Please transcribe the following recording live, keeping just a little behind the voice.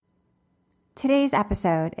Today's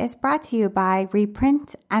episode is brought to you by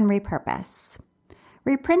Reprint and Repurpose.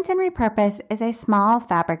 Reprint and Repurpose is a small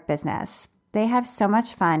fabric business. They have so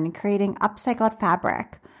much fun creating upcycled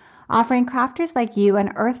fabric, offering crafters like you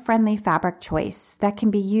an earth-friendly fabric choice that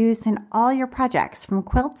can be used in all your projects from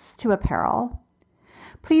quilts to apparel.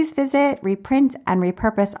 Please visit Reprint and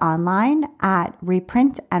Repurpose online at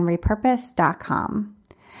reprintandrepurpose.com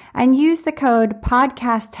and use the code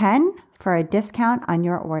PODCAST10 for a discount on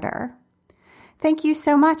your order. Thank you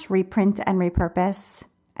so much, Reprint and Repurpose.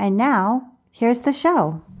 And now, here's the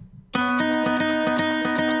show.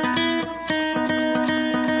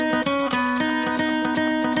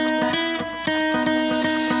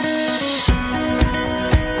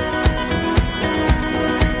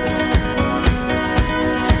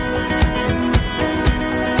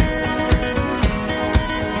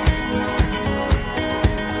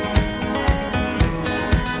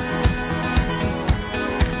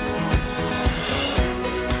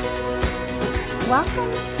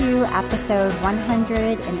 Welcome to episode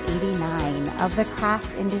 189 of the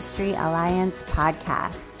Craft Industry Alliance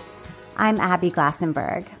podcast. I'm Abby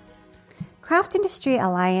Glassenberg. Craft Industry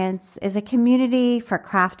Alliance is a community for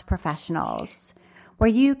craft professionals where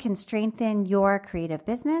you can strengthen your creative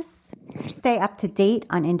business, stay up to date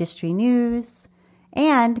on industry news,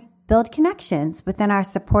 and build connections within our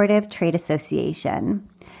supportive trade association.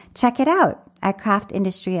 Check it out at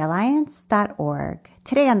craftindustryalliance.org.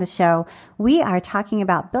 Today on the show, we are talking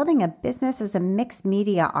about building a business as a mixed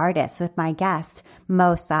media artist with my guest,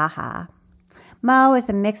 Mo Saha. Mo is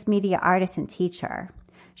a mixed media artist and teacher.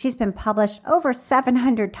 She's been published over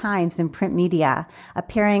 700 times in print media,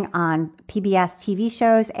 appearing on PBS TV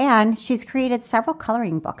shows, and she's created several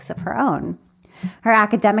coloring books of her own. Her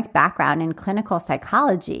academic background in clinical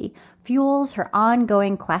psychology fuels her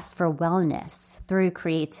ongoing quest for wellness through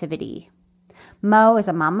creativity. Mo is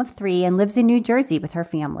a mom of 3 and lives in New Jersey with her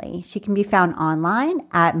family. She can be found online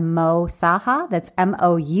at Mo Saha, that's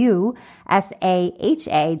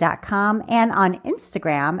MOUSAHA.com, and on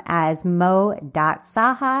Instagram as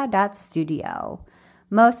mo.saha.studio.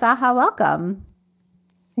 Mo Saha, welcome.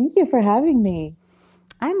 Thank you for having me.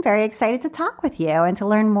 I'm very excited to talk with you and to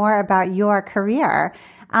learn more about your career.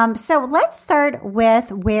 So let's start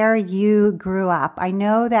with where you grew up. I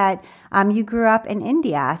know that you grew up in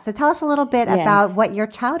India. So tell us a little bit about what your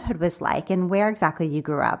childhood was like and where exactly you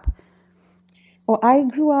grew up. Well, I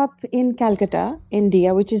grew up in Calcutta,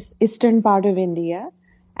 India, which is eastern part of India.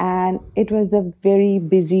 And it was a very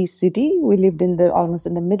busy city. We lived almost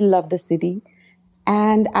in the middle of the city.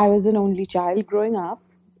 And I was an only child growing up.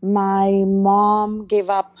 My mom gave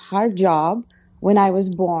up her job when I was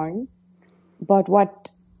born, but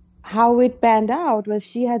how it panned out was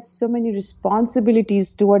she had so many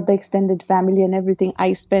responsibilities toward the extended family and everything.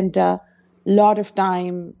 I spent a lot of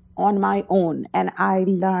time on my own, and I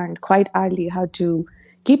learned quite early how to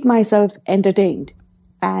keep myself entertained.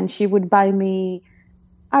 And she would buy me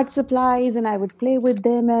art supplies, and I would play with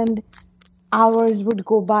them, and hours would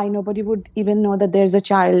go by. Nobody would even know that there's a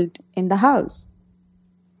child in the house.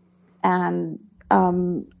 And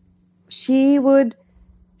she's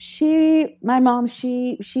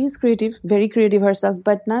creative, very creative herself,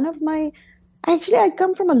 but I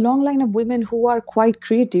come from a long line of women who are quite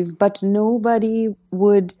creative, but nobody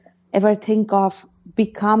would ever think of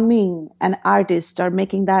becoming an artist or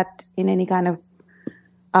making that in any kind of,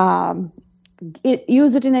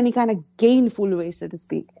 use it in any kind of gainful way, so to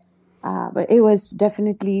speak. But it was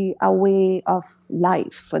definitely a way of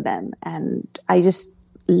life for them. And I just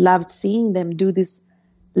loved seeing them do these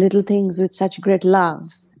little things with such great love.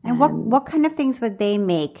 And what kind of things would they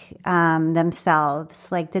make themselves?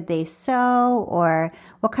 Like, did they sew, or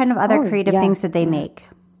what kind of other creative things did they make?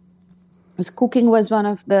 Cooking was one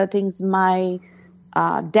of the things. My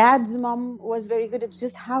dad's mom was very good. It's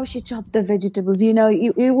just how she chopped the vegetables.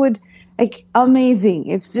 You would amazing.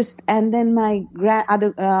 It's just, and then my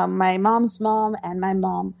mom's mom and my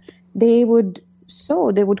mom, they would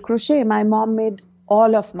sew, they would crochet. My mom made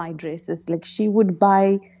all of my dresses. Like, she would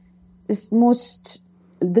buy the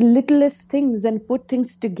littlest things and put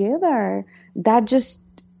things together that just,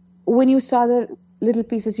 when you saw the little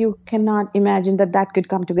pieces, you cannot imagine that could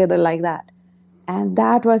come together like that. And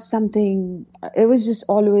that was something, it was just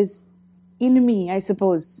always in me, I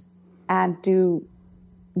suppose, and to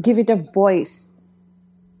give it a voice.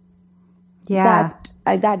 Yeah.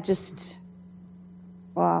 That just,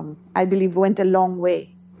 I believe, went a long way.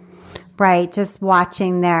 Right. Just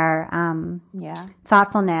watching their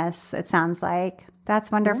thoughtfulness, it sounds like.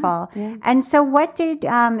 That's wonderful. Yeah. And so what did,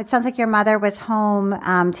 it sounds like your mother was home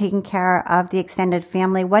taking care of the extended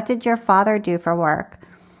family. What did your father do for work?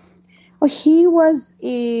 Oh, he was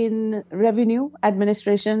in revenue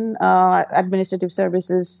administration, administrative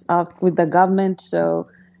services with the government. So,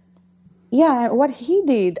 yeah, what he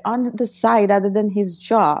did on the side, other than his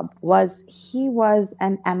job, was he was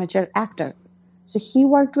an amateur actor. So he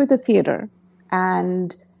worked with the theater,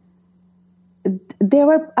 and there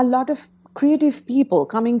were a lot of creative people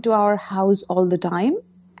coming to our house all the time.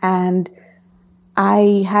 And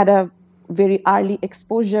I had a very early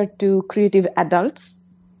exposure to creative adults,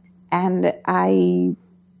 and I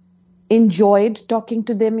enjoyed talking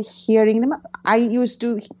to them, hearing them. I used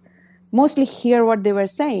to mostly hear what they were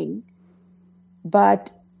saying,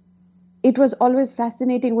 but it was always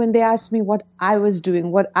fascinating when they asked me what I was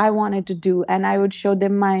doing, what I wanted to do, and I would show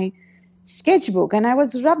them my sketchbook, and I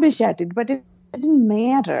was rubbish at it, but it didn't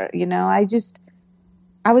matter.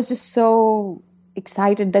 I was just so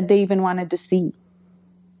excited that they even wanted to see.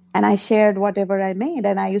 And I shared whatever I made,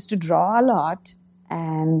 and I used to draw a lot,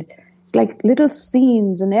 and it's like little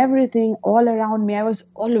scenes and everything all around me. I was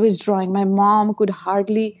always drawing. My mom could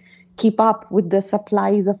hardly keep up with the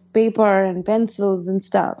supplies of paper and pencils and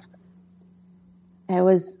stuff. There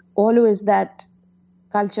was always that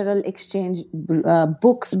cultural exchange,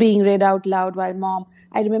 books being read out loud by mom.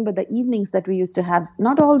 I remember the evenings that we used to have,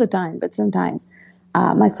 not all the time, but sometimes.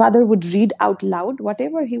 My father would read out loud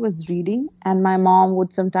whatever he was reading, and my mom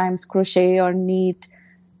would sometimes crochet or knit,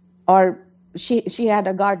 or she had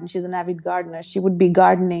a garden. She's an avid gardener. She would be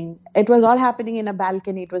gardening. It was all happening in a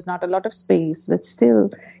balcony. It was not a lot of space, but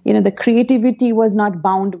still, the creativity was not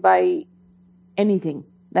bound by anything.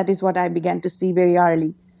 That is what I began to see very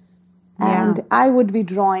early. Yeah. And I would be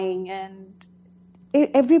drawing, and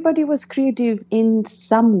everybody was creative in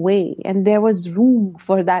some way, and there was room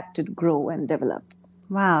for that to grow and develop.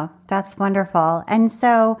 Wow, that's wonderful. And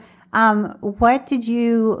so, what did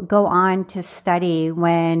you go on to study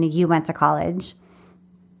when you went to college?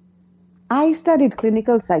 I studied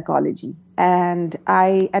clinical psychology, and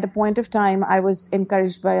at a point of time, I was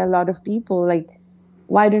encouraged by a lot of people, like,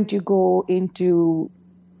 why don't you go into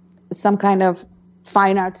some kind of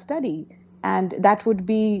fine art study? And that would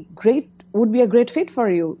be a great fit for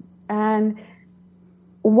you. And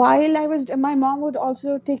while my mom would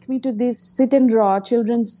also take me to these sit and draw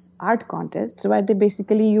children's art contests, where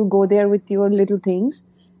you go there with your little things,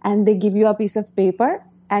 and they give you a piece of paper,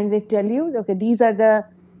 and they tell you, okay, these are the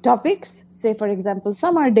topics, say, for example,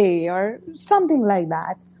 summer day or something like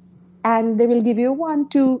that. And they will give you 1,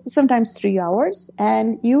 2, sometimes 3 hours,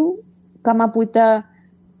 and you come up with a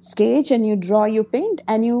sketch, and you draw, you paint,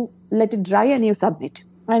 and you let it dry, and you submit.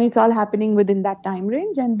 And it's all happening within that time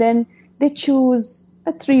range. And then they choose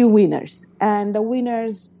 3 winners, and the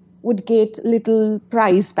winners would get little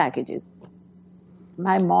prize packages.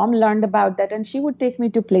 My mom learned about that, and she would take me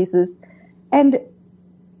to places, and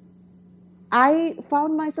I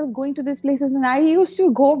found myself going to these places, and I used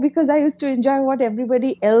to go because I used to enjoy what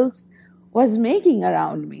everybody else was making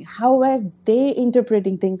around me. How were they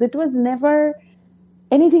interpreting things? It was never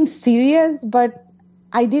anything serious, but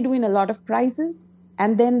I did win a lot of prizes.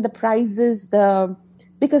 And then the prizes,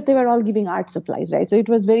 because they were all giving art supplies, right? So it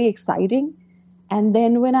was very exciting. And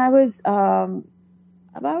then when I was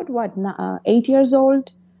about 8 years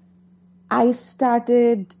old, I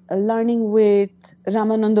started learning with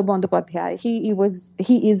Ramananda Bandyopadhyay.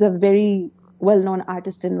 He is a very well-known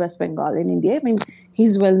artist in West Bengal, in India. I mean,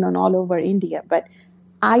 he's well-known all over India. But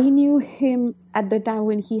I knew him at the time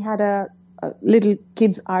when he had a little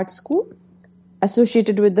kids' art school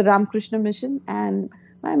associated with the Ramakrishna Mission. And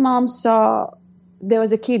my mom saw there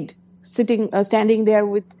was a kid standing there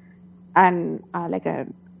with like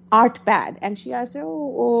an art pad. And she asked her,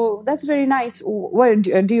 oh, that's very nice. Where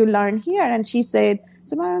do you learn here? And she said,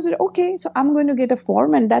 so my mom said, okay, so I'm going to get a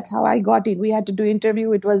form. And that's how I got it. We had to do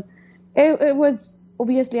interview. It was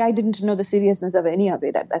obviously, I didn't know the seriousness of any of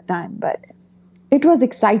it at that time, but it was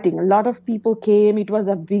exciting. A lot of people came. It was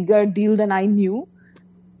a bigger deal than I knew.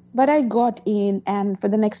 But I got in, and for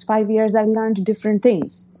the next 5 years, I learned different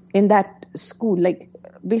things in that school, like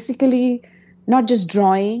basically not just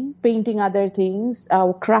drawing, painting other things,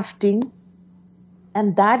 crafting.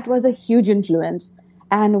 And that was a huge influence.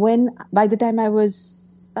 And by the time I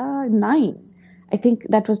was 9, I think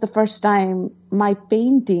that was the first time my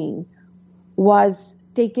painting was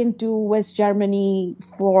taken to West Germany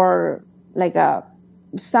for like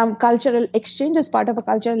some cultural exchange, as part of a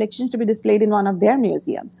cultural exchange, to be displayed in one of their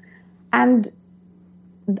museums. And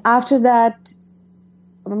after that,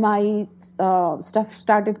 my stuff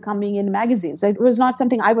started coming in magazines. It was not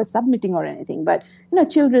something I was submitting or anything, but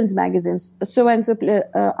children's magazines. So-and-so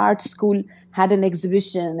art school had an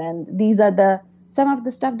exhibition, and these are some of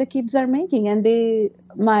the stuff the kids are making. And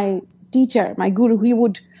my teacher, my guru, he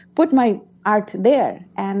would put my art there.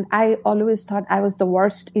 And I always thought I was the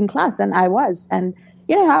worst in class, and I was. And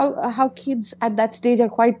you know how kids at that stage are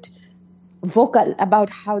quite vocal about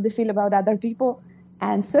how they feel about other people.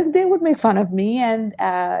 And so they would make fun of me. And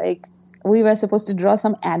we were supposed to draw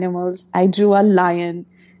some animals. I drew a lion,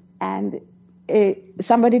 and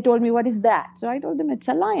somebody told me, "What is that?" So I told them it's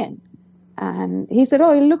a lion. And he said,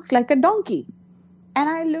 "Oh, it looks like a donkey." And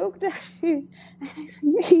I looked at him and I said,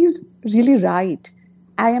 he's really right.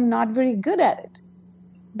 I am not very good at it.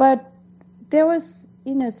 But there was,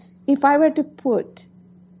 if I were to put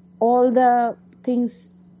all the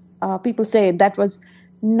things people say that was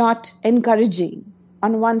not encouraging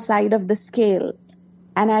on one side of the scale,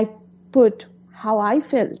 and I put how I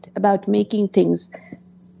felt about making things,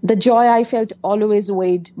 the joy I felt always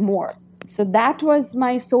weighed more. So that was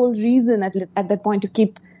my sole reason at that point to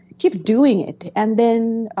keep doing it. And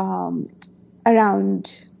then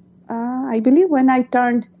around, I believe when I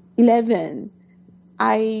turned 11,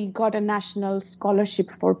 I got a national scholarship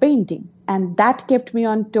for painting. And that kept me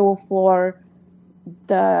on tour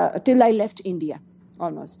till I left India,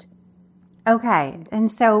 almost. Okay. And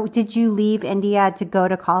so did you leave India to go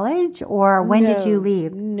to college, or when did you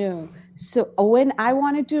leave? No. So when I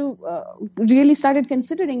wanted to really started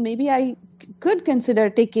considering, maybe I could consider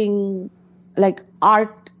taking like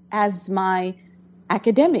art as my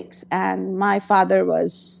academics. And my father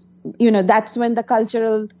was, that's when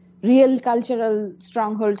the real cultural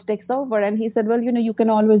stronghold takes over. And he said, well, you can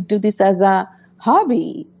always do this as a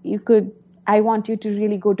hobby. I want you to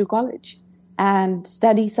really go to college and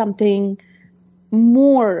study something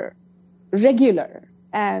more regular.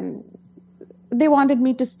 And they wanted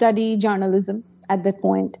me to study journalism at that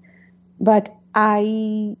point. But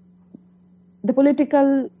the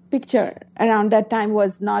political picture around that time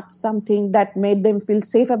was not something that made them feel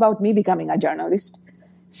safe about me becoming a journalist.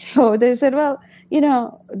 So they said, well,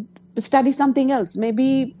 study something else,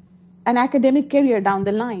 maybe an academic career down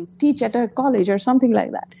the line, teach at a college or something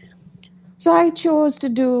like that. So I chose to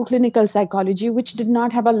do clinical psychology, which did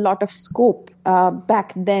not have a lot of scope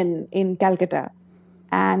back then in Calcutta.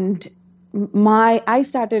 And I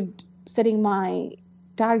started setting my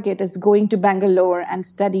target as going to Bangalore and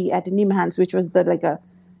study at NIMHANS, which was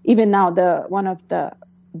even now one of the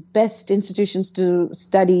best institutions to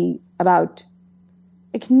study about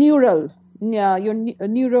your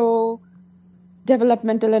neuro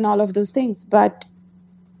developmental and all of those things. But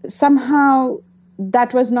somehow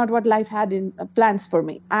that was not what life had in plans for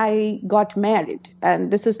me. I got married,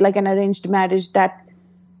 and this is like an arranged marriage that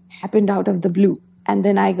happened out of the blue. And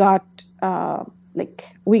then I got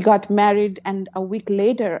we got married, and a week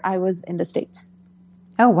later I was in the States.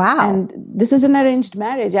 Oh, wow. And this is an arranged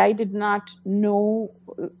marriage. I did not know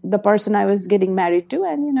the person I was getting married to.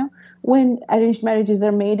 And, when arranged marriages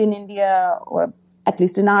are made in India, or at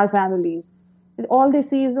least in our families, all they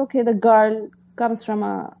see is, okay, the girl comes from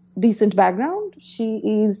a decent background. She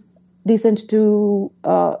is decent to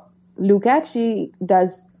look at. She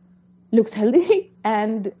looks healthy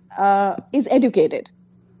and is educated.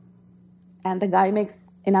 And the guy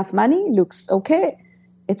makes enough money, looks okay.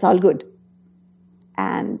 It's all good.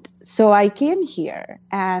 And so I came here,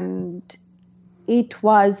 and it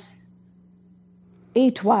was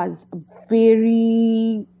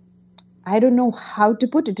very, I don't know how to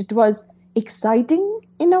put it. It was exciting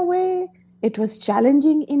in a way. It was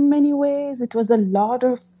challenging in many ways. It was a lot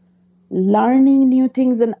of learning new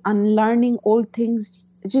things and unlearning old things,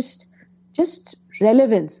 just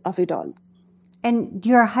relevance of it all. And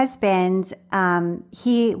your husband,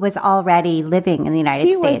 he was already living in the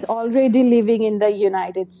United States. He was already living in the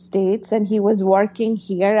United States, and he was working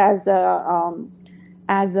here as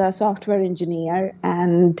a software engineer.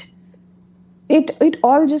 And it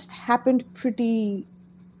all just happened pretty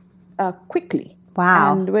quickly.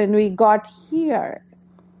 Wow. And when we got here,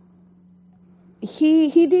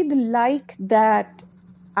 he did like that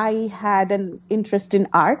I had an interest in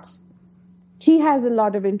arts. He has a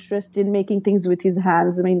lot of interest in making things with his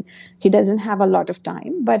hands. I mean, he doesn't have a lot of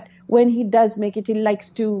time, but when he does make it, he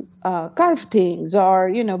likes to carve things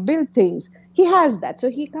or, build things. He has that.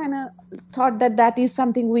 So he kind of thought that is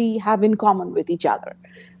something we have in common with each other.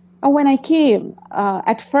 And when I came,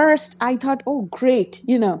 at first I thought, oh, great,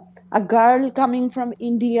 a girl coming from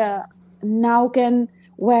India now can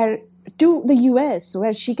to the US,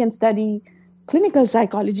 where she can study clinical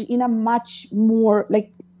psychology in a much more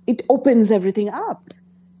it opens everything up.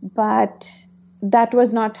 But that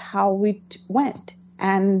was not how it went.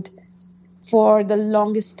 And for the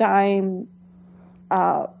longest time,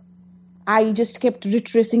 I just kept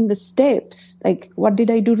retracing the steps. Like, what did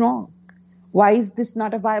I do wrong? Why is this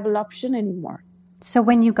not a viable option anymore? So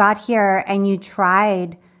when you got here and you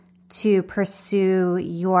tried to pursue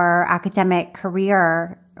your academic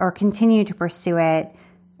career or continue to pursue it,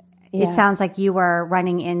 Yeah. it sounds like you were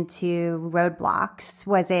running into roadblocks.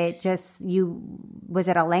 Was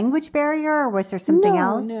it a language barrier or was there something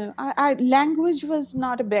else? No. Language was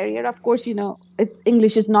not a barrier. Of course,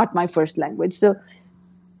 English is not my first language. So,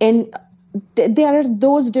 there are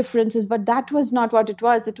those differences, but that was not what it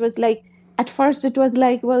was. It was like, at first it was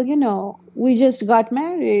like, well, we just got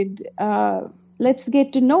married. Let's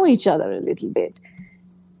get to know each other a little bit.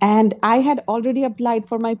 And I had already applied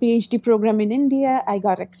for my PhD program in India. I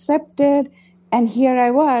got accepted. And here I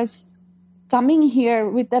was coming here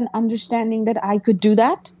with an understanding that I could do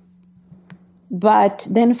that. But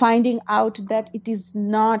then finding out that it is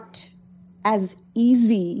not as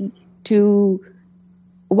easy to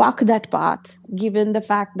walk that path, given the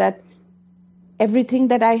fact that everything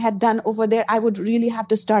that I had done over there, I would really have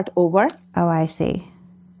to start over. Oh, I see.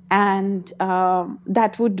 And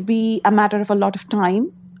that would be a matter of a lot of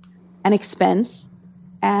time and expense.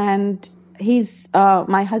 And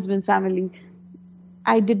my husband's family,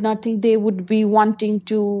 I did not think they would be wanting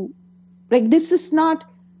to, this is not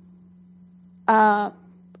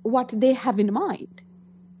what they have in mind.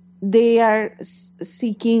 They are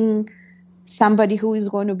seeking somebody who is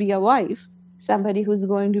going to be a wife, somebody who's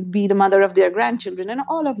going to be the mother of their grandchildren, and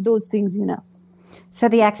all of those things, So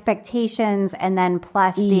the expectations and then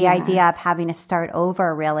plus the idea of having to start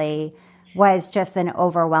over really was just an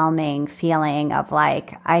overwhelming feeling of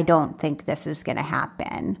like, I don't think this is going to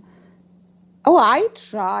happen. Oh, I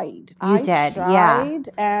tried. Yeah.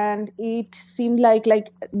 And it seemed like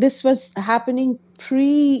this was happening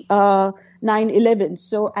pre 9/11.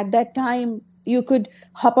 So at that time, you could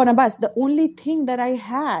hop on a bus. The only thing that I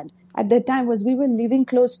had at that time was we were living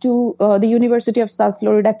close to the University of South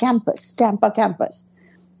Florida campus, Tampa campus.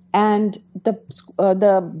 And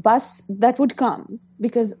the bus that would come,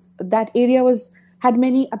 because that area had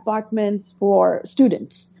many apartments for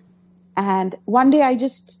students. And one day I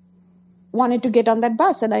just wanted to get on that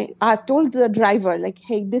bus. And I told the driver,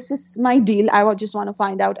 hey, this is my deal. I just want to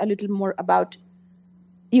find out a little more about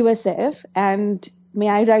USF and may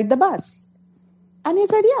I ride the bus? And he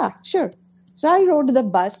said, yeah, sure. So I rode the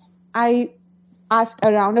bus. I asked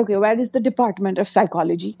around, okay, where is the Department of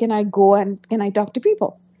Psychology? Can I go and can I talk to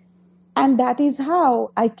people? And that is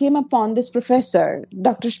how I came upon this professor,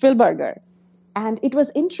 Dr. Spielberger. And it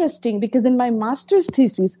was interesting because in my master's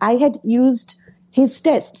thesis, I had used his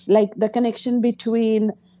tests, like the connection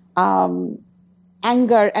between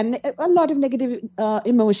anger and a lot of negative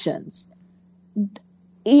emotions.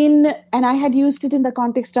 And I had used it in the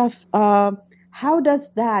context of how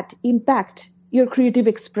does that impact your creative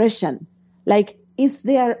expression? Is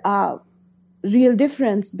there a real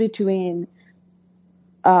difference between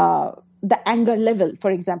the anger level,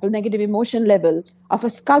 for example, negative emotion level of a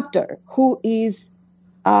sculptor who is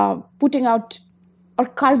putting out or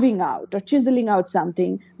carving out or chiseling out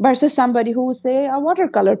something versus somebody who, say, a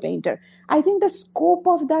watercolor painter? I think the scope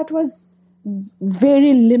of that was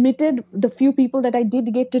very limited, the few people that I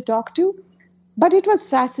did get to talk to, but it was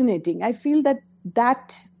fascinating. I feel that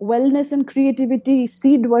wellness and creativity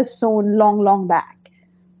seed was sown long, long back.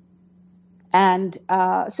 And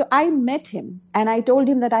so I met him and I told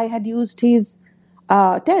him that I had used his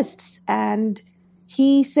tests, and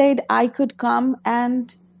he said I could come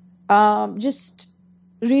and just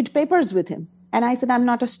read papers with him. And I said, I'm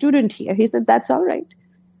not a student here. He said, that's all right.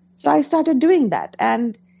 So I started doing that.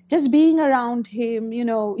 And just being around him,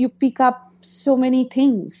 you pick up so many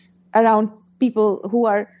things around people who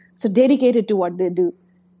are so dedicated to what they do.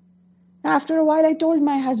 After a while, I told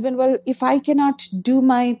my husband, well, if I cannot do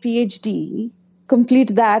my PhD,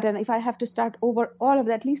 complete that, and if I have to start over all of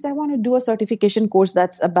that, at least I want to do a certification course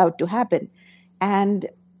that's about to happen. And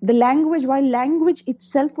the language, while language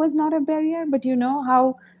itself was not a barrier, but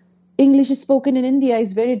how English is spoken in India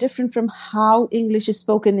is very different from how English is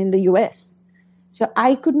spoken in the US. So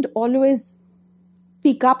I couldn't always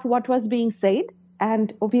pick up what was being said.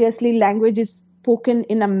 And obviously, language is spoken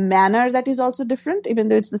in a manner that is also different, even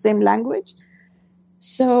though it's the same language.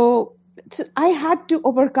 So I had to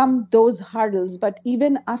overcome those hurdles. But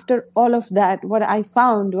even after all of that, what I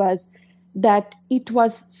found was that it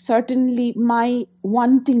was certainly my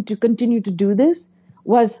wanting to continue to do this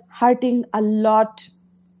was hurting a lot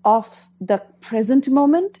of the present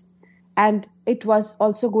moment. And it was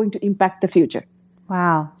also going to impact the future.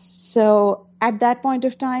 Wow. So at that point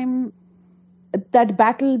of time, that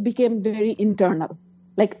battle became very internal.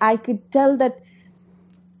 I could tell that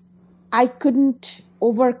I couldn't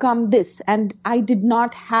overcome this, and I did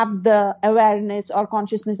not have the awareness or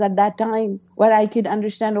consciousness at that time where I could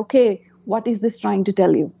understand, okay, what is this trying to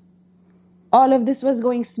tell you? All of this was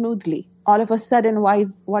going smoothly. All of a sudden,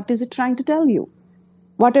 what is it trying to tell you?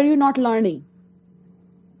 What are you not learning?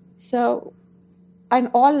 So, and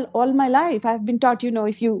all my life, I've been taught,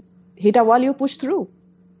 if you hit a wall, you push through.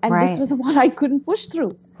 And Right. this was a wall I couldn't push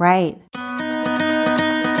through. Right.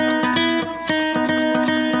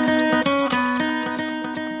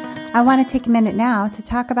 I want to take a minute now to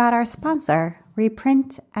talk about our sponsor,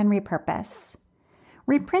 Reprint and Repurpose.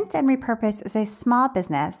 Reprint and Repurpose is a small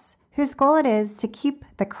business whose goal it is to keep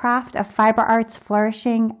the craft of fiber arts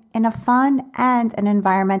flourishing in a fun and an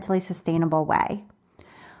environmentally sustainable way.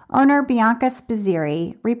 Owner Bianca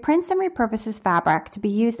Spizziri reprints and repurposes fabric to be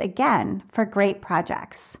used again for great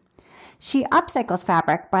projects. She upcycles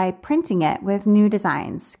fabric by printing it with new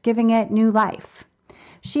designs, giving it new life.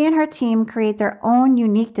 She and her team create their own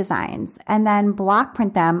unique designs and then block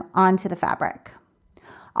print them onto the fabric.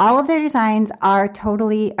 All of their designs are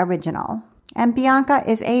totally original, and Bianca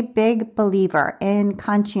is a big believer in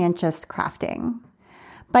conscientious crafting.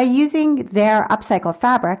 By using their upcycled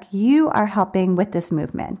fabric, you are helping with this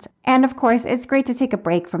movement. And of course, it's great to take a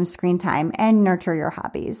break from screen time and nurture your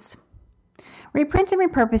hobbies. Reprint and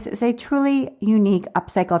Repurpose is a truly unique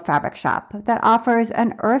upcycled fabric shop that offers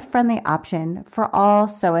an earth-friendly option for all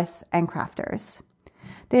sewists and crafters.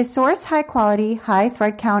 They source high-quality, high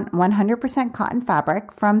thread count 100% cotton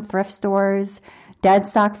fabric from thrift stores, dead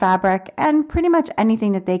stock fabric, and pretty much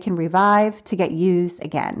anything that they can revive to get used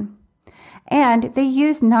again. And they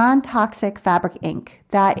use non-toxic fabric ink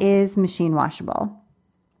that is machine washable.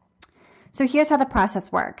 So here's how the process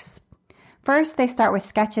works. First, they start with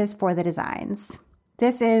sketches for the designs.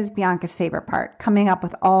 This is Bianca's favorite part, coming up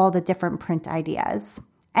with all the different print ideas.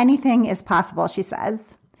 Anything is possible, she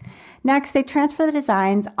says. Next, they transfer the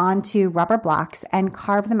designs onto rubber blocks and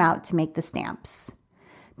carve them out to make the stamps.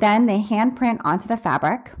 Then they hand print onto the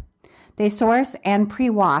fabric. They source and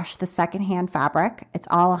pre-wash the secondhand fabric. It's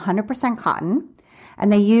all 100% cotton.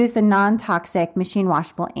 And they use the non-toxic machine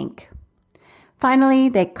washable ink. Finally,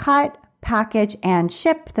 they cut, package, and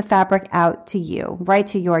ship the fabric out to you, right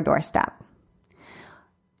to your doorstep.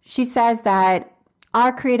 She says that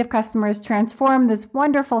our creative customers transform this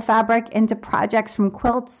wonderful fabric into projects from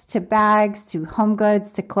quilts to bags to home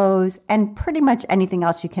goods to clothes and pretty much anything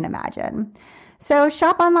else you can imagine. So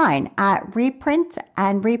shop online at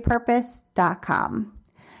reprintandrepurpose.com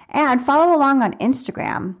and follow along on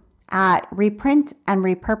Instagram at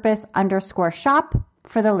reprintandrepurpose_shop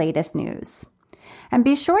for the latest news. And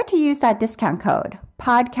be sure to use that discount code,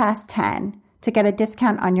 podcast10, to get a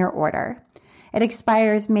discount on your order. It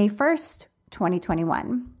expires May 1st,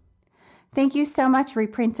 2021. Thank you so much,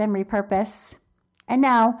 Reprint and Repurpose. And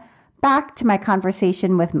now, back to my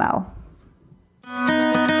conversation with Mo.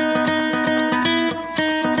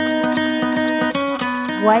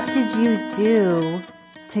 What did you do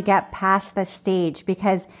to get past the stage?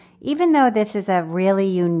 Because even though this is a really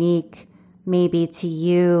unique, maybe to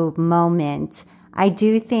you, moment, I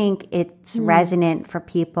do think it's resonant for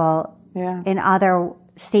people in other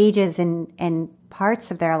stages and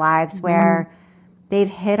parts of their lives where they've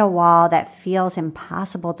hit a wall that feels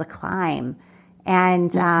impossible to climb.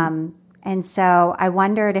 And so I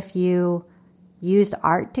wondered if you used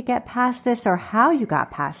art to get past this or how you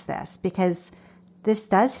got past this, because this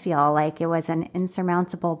does feel like it was an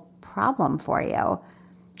insurmountable problem for you.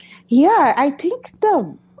 Yeah, I think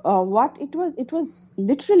it was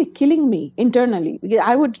literally killing me internally.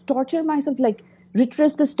 I would torture myself, like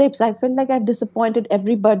retrace the steps. I felt like I've disappointed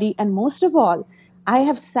everybody. And most of all,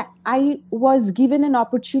 I was given an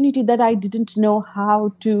opportunity that I didn't know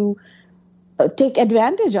how to take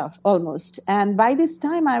advantage of almost. And by this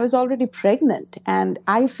time I was already pregnant, and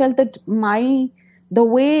I felt that the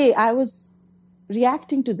way I was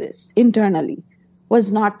reacting to this internally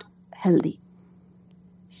was not healthy.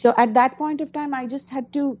 So at that point of time, I just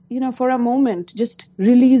had to, for a moment, just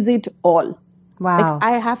release it all. Wow. Like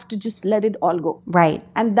I have to just let it all go. Right.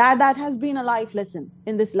 And that has been a life lesson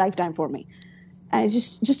in this lifetime for me. And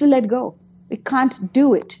just to let go. We can't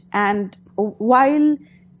do it. And while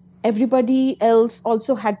everybody else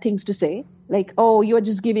also had things to say, like, oh, you're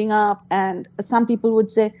just giving up. And some people would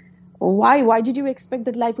say, why did you expect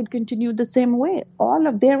that life would continue the same way?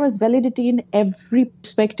 There was validity in every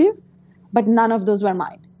perspective, but none of those were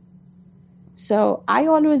mine. So I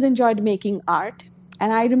always enjoyed making art.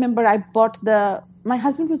 And I remember my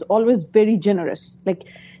husband was always very generous.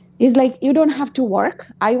 He's like, you don't have to work.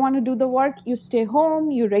 I want to do the work. You stay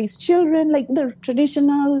home, you raise children. Like the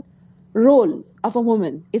traditional role of a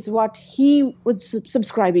woman is what he was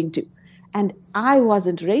subscribing to. And I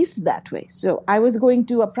wasn't raised that way. So I was going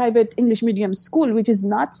to a private English medium school, which is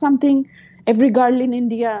not something Every girl in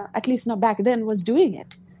India, at least not back then, was doing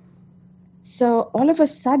it. So all of a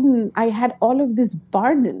sudden, I had all of this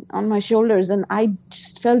burden on my shoulders, and I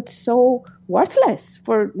just felt so worthless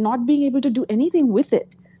for not being able to do anything with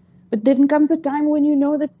it. But then comes a time when you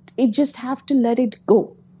know that you just have to let it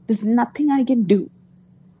go. There's nothing I can do.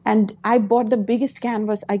 And I bought the biggest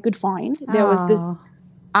canvas I could find. There was this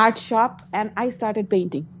art shop, and I started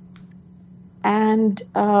painting. And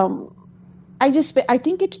I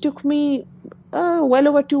think it took me well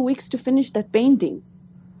over 2 weeks to finish that painting.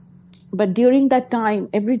 But during that time,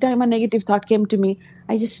 every time a negative thought came to me,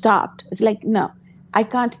 I just stopped. It's like, no, I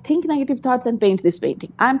can't think negative thoughts and paint this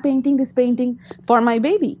painting. I'm painting this painting for my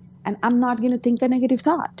baby, and I'm not going to think a negative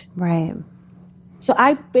thought. Right. So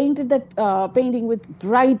I painted that painting with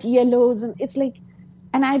bright yellows, and it's like,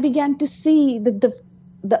 and I began to see that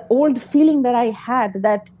the old feeling that I had,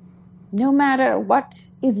 that no matter what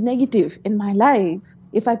is negative in my life,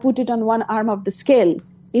 if I put it on one arm of the scale,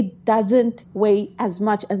 it doesn't weigh as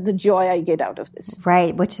much as the joy I get out of this.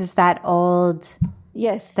 Right, which is that old,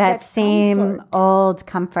 yes, that same comfort. old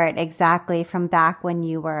comfort, exactly, from back when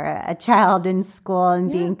you were a child in school and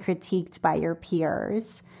being critiqued by your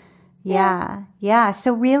peers. Yeah.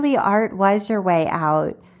 So really, art was your way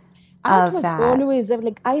out Art was always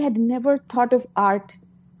like, I had never thought of art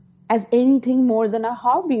as anything more than a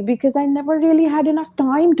hobby because I never really had enough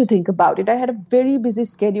time to think about it. I had a very busy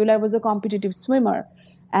schedule. I was a competitive swimmer,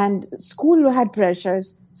 and school had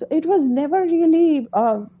pressures. So it was never really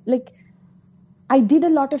like, I did a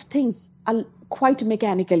lot of things quite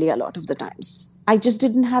mechanically a lot of the times. I just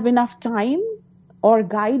didn't have enough time or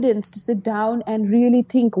guidance to sit down and really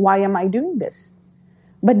think, why am I doing this?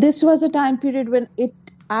 But this was a time period when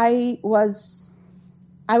I was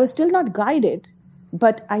still not guided,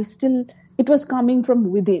 but it was coming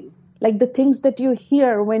from within. Like the things that you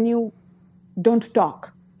hear when you don't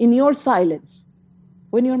talk, in your silence,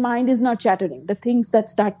 when your mind is not chattering, the things that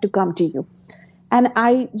start to come to you. And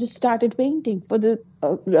I just started painting. For the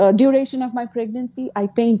duration of my pregnancy, I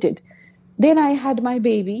painted. Then I had my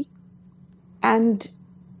baby, and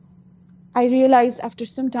I realized after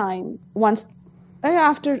some time,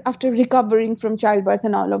 after recovering from childbirth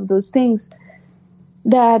and all of those things,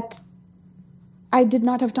 that I did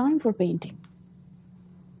not have time for painting.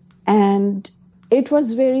 And it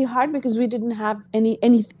was very hard because we didn't have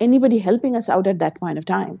anybody helping us out at that point of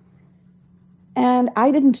time. And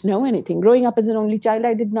I didn't know anything. Growing up as an only child,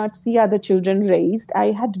 I did not see other children raised.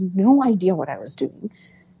 I had no idea what I was doing.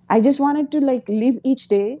 I just wanted to live each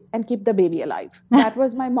day and keep the baby alive. That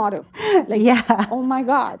was my motto. Oh my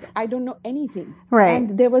God, I don't know anything. Right.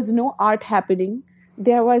 And there was no art happening.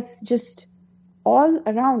 There was just all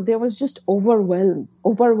around. There was just overwhelm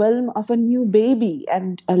of a new baby,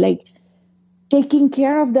 and taking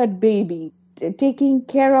care of that baby, taking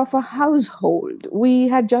care of a household. We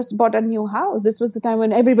had just bought a new house. This was the time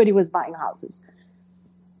when everybody was buying houses.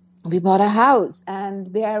 We bought a house, and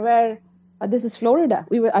there were, this is Florida.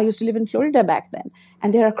 I used to live in Florida back then.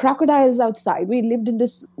 And there are crocodiles outside. We lived in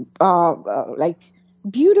this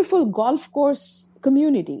beautiful golf course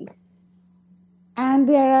community. And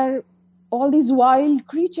there are all these wild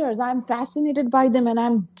creatures. I'm fascinated by them, and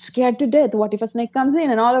I'm scared to death. What if a snake comes in,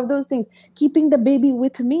 and all of those things? Keeping the baby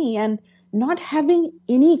with me and not having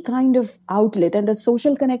any kind of outlet, and the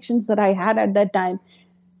social connections that I had at that time,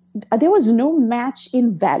 there was no match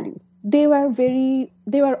in value. They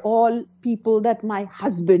were all people that my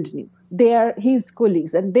husband knew. They are his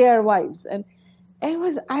colleagues and their wives. And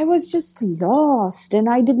I was just lost, and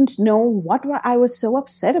I didn't know what I was so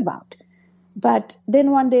upset about. But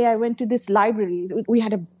then one day I went to this library. We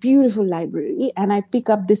had a beautiful library, and I pick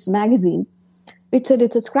up this magazine. It's a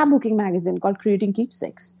scrapbooking magazine called Creating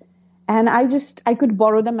Keepsakes. And I could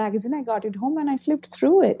borrow the magazine. I got it home and I flipped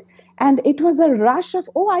through it. And it was a rush of,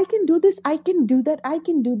 I can do this, I can do that, I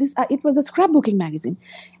can do this. It was a scrapbooking magazine.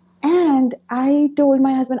 And I told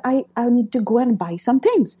my husband, I need to go and buy some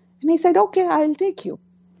things. And he said, okay, I'll take you.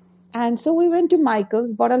 And so we went to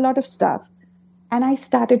Michael's, bought a lot of stuff. And I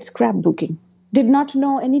started scrapbooking. Did not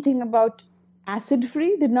know anything about acid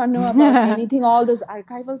free, did not know about anything, all those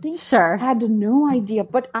archival things. Sure. Had no idea,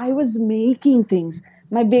 but I was making things.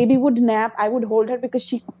 My baby would nap. I would hold her because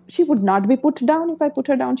she would not be put down. If I put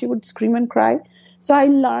her down, she would scream and cry. So I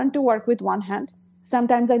learned to work with one hand.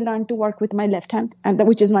 Sometimes I learned to work with my left hand,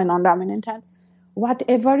 which is my non-dominant hand.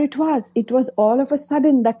 Whatever it was all of a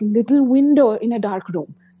sudden that little window in a dark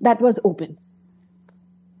room that was open.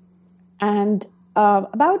 And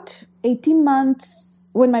about 18 months,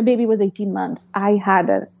 when my baby was 18 months, I had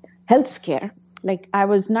a health scare. I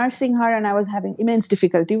was nursing her and I was having immense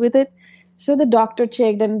difficulty with it. So the doctor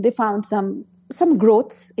checked and they found some some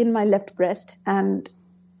growths in my left breast, and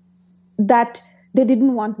that they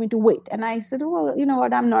didn't want me to wait. And I said, well, you know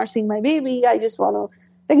what, I'm nursing my baby. I just want to,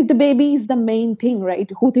 like, the baby is the main thing,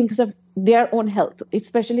 right? Who thinks of their own health,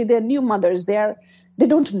 especially their new mothers? They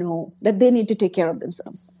don't know that they need to take care of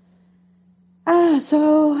themselves.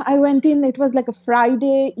 So I went in. It was like a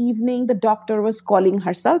Friday evening. The doctor was calling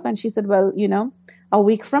herself, and she said, well, a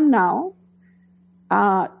week from now,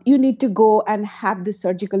 you need to go and have this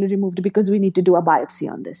surgically removed because we need to do a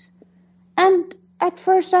biopsy on this. And at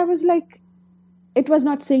first I was like, it was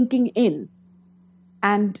not sinking in.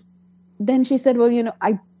 And then she said, well,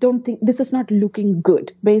 I don't think this is not looking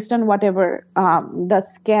good based on whatever the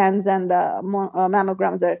scans and the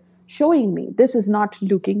mammograms are showing me. This is not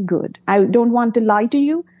looking good. I don't want to lie to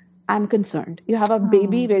you. I'm concerned. You have a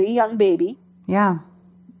baby, very young baby. Yeah.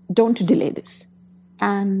 Don't delay this.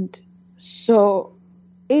 And so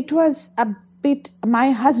it was a bit,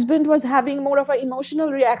 my husband was having more of an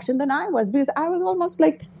emotional reaction than I was, because I was almost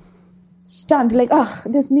like stunned, like, oh,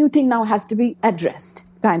 this new thing now has to be addressed,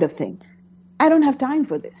 kind of thing. I don't have time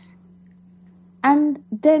for this. And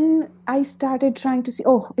then I started trying to see,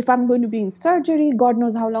 if I'm going to be in surgery, God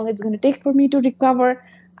knows how long it's going to take for me to recover.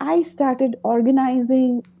 I started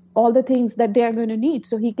organizing all the things that they are going to need.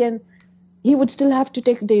 So he would still have to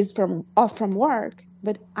take days off from work,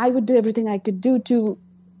 but I would do everything I could do to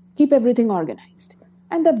keep everything organized.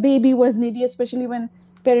 And the baby was needy, especially when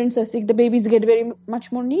parents are sick. The babies get very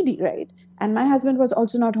much more needy, right? And my husband was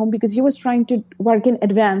also not home because he was trying to work in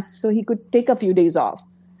advance so he could take a few days off.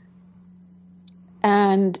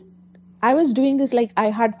 And I was doing this, like,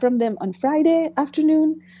 I heard from them on Friday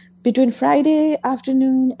afternoon. Between Friday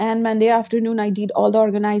afternoon and Monday afternoon, I did all the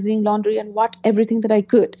organizing, laundry, and everything that I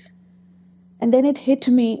could. And then it hit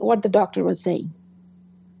me what the doctor was saying.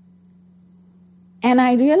 And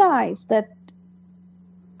I realized that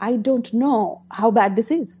I don't know how bad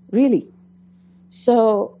this is, really.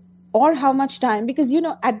 So, or how much time, because,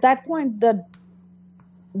 at that point, the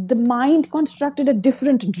mind constructed a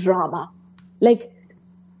different drama. Like,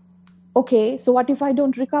 okay, so what if I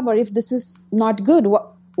don't recover? If this is not good,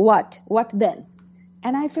 what then?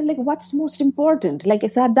 And I felt like, what's most important? Like, I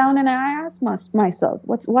sat down and I asked myself,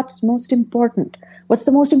 what's most important? What's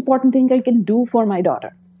the most important thing I can do for my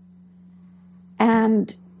daughter?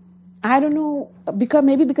 And I don't know,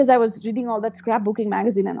 because I was reading all that scrapbooking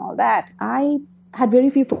magazine and all that, I had very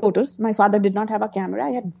few photos. My father did not have a camera.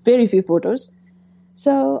 I had very few photos.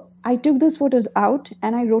 So I took those photos out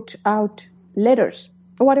and I wrote out letters.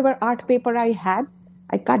 Whatever art paper I had,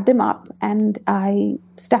 I cut them up and I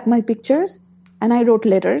stuck my pictures and I wrote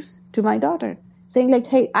letters to my daughter saying, like,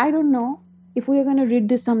 hey, I don't know if we are going to read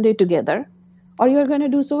this someday together or you're going to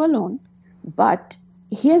do so alone, but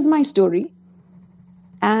here's my story.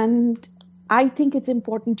 And I think it's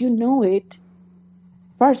important you know it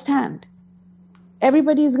firsthand.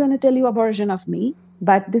 Everybody is going to tell you a version of me,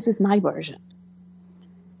 but this is my version.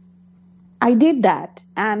 I did that,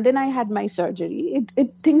 and then I had my surgery.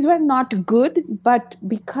 Things were not good, but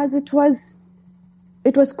because it was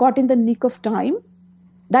caught in the nick of time,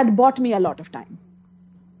 that bought me a lot of time.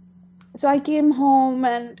 So I came home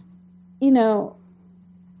and,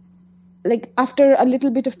 like, after a little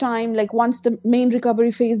bit of time, like, once the main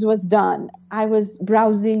recovery phase was done, I was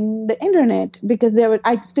browsing the internet because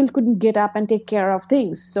I still couldn't get up and take care of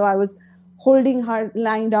things. So I was holding her,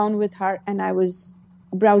 lying down with her, and I was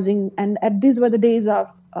browsing. And these were the days of,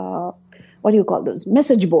 what do you call those?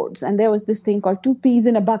 Message boards. And there was this thing called 2 peas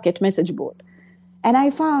in a bucket message board. And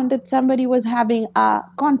I found that somebody was having a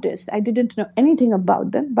contest. I didn't know anything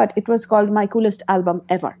about them, but it was called My Coolest Album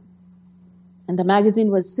Ever. And the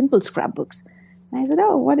magazine was simple scrapbooks. And I said,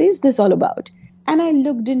 what is this all about? And I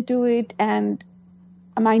looked into it, and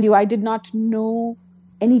mind you, I did not know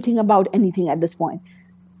anything about anything at this point.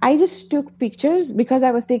 I just took pictures because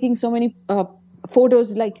I was taking so many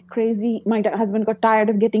photos like crazy. My husband got tired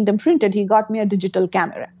of getting them printed. He got me a digital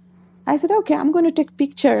camera. I said, okay, I'm going to take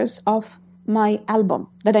pictures of my album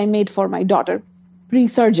that I made for my daughter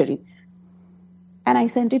pre-surgery. And I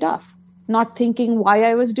sent it off. Not thinking why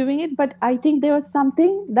I was doing it, but I think there was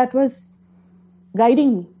something that was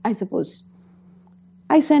guiding me, I suppose.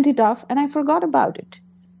 I sent it off and I forgot about it.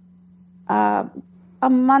 A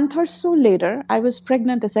month or so later, I was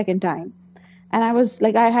pregnant a second time. And I was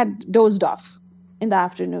like, I had dozed off in the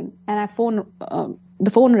afternoon, and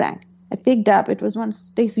the phone rang. I picked up. It was one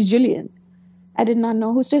Stacey Julian. I did not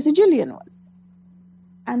know who Stacey Julian was.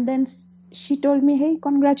 And then she told me, hey,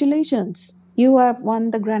 congratulations. You have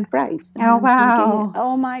won the grand prize. And wow. Thinking,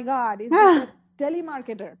 oh, my God. Is this a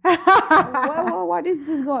telemarketer? What is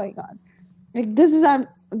this going on? Like, this is...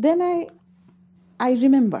 Then I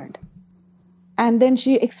remembered. And then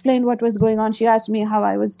she explained what was going on. She asked me how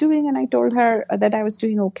I was doing, and I told her that I was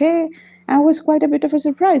doing okay. And it was quite a bit of a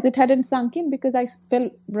surprise. It hadn't sunk in because I fell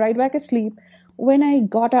right back asleep. When I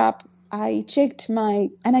got up, I checked and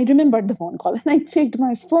I remembered the phone call, and I checked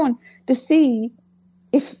my phone to see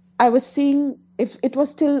if if it was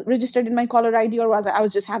still registered in my caller ID, or I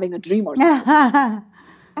was just having a dream or something.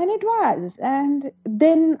 And it was. And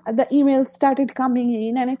then the emails started coming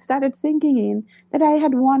in, and it started sinking in that I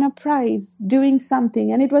had won a prize doing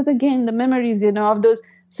something. And it was, again, the memories, of those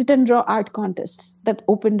sit and draw art contests that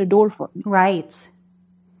opened the door for me. Right.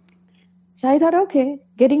 So I thought, okay,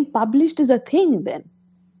 getting published is a thing then.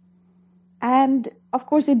 And of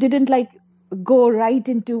course, it didn't go right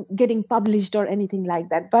into getting published or anything like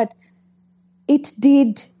that, but it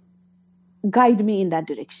did guide me in that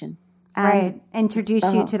direction. Right.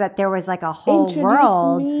 Introduce you to that there was a whole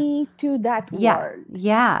world. Introduce me to that world.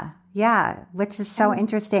 Yeah. Which is so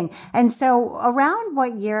interesting. And so around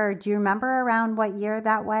what year, do you remember around what year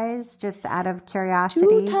that was? Just out of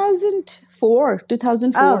curiosity. 2004.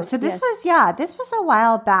 Oh, so this was a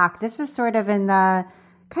while back. This was sort of in the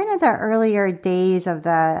kind of the earlier days of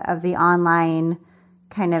the online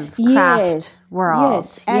kind of craft world.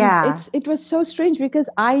 Yes. And it was so strange because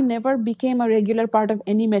I never became a regular part of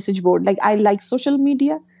any message board. I like social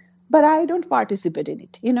media, but I don't participate in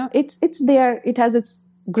it. It's there. It has its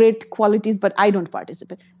great qualities, but I don't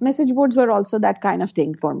participate. Message boards were also that kind of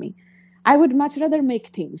thing for me. I would much rather make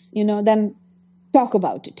things, than talk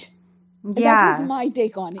about it. That was my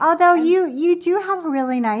take on it. Although you do have a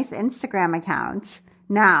really nice Instagram account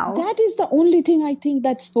now. That is the only thing I think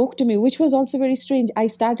that spoke to me, which was also very strange. I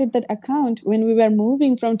started that account when we were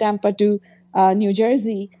moving from Tampa to New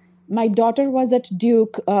Jersey. My daughter was at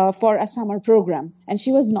Duke for a summer program, and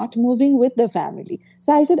she was not moving with the family.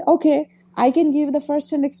 So I said, okay, I can give the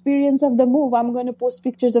first-hand experience of the move. I'm going to post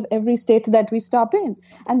pictures of every state that we stop in.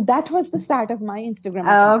 And that was the start of my Instagram account.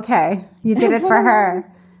 Oh, okay. You did it for her.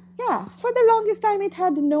 For the longest time, it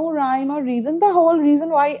had no rhyme or reason. The whole reason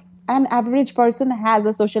why an average person has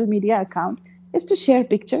a social media account is to share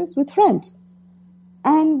pictures with friends.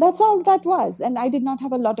 And that's all that was. And I did not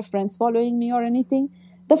have a lot of friends following me or anything.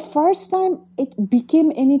 The first time it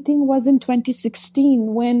became anything was in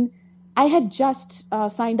 2016 when I had just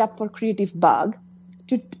signed up for Creative Bug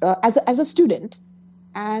as a student.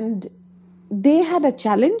 And they had a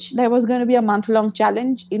challenge. There was going to be a month-long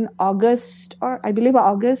challenge in August or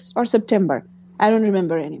September. I don't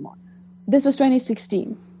remember anymore. This was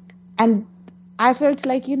 2016. And I felt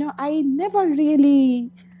I never really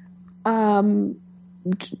I'm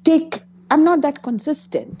not that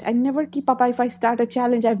consistent. I never keep up. If I start a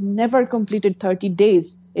challenge, I've never completed 30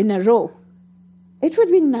 days in a row. It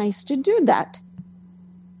would be nice to do that.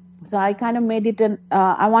 So I kind of made it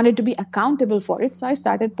I wanted to be accountable for it. So I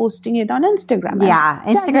started posting it on Instagram. Yeah,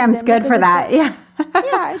 Instagram's good for that.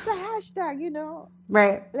 It's a hashtag,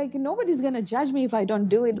 Right. Nobody's going to judge me if I don't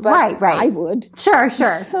do it, but right. I would. Sure.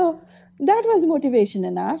 So that was motivation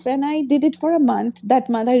enough. And I did it for a month. That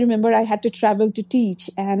month, I remember I had to travel to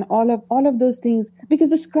teach and all of those things because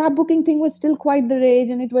the scrapbooking thing was still quite the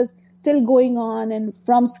rage and it was still going on. And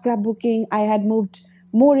from scrapbooking, I had moved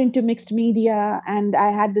more into mixed media and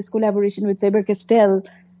I had this collaboration with Faber-Castell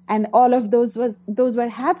and all of those were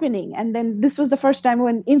happening. And then this was the first time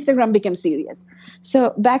when Instagram became serious.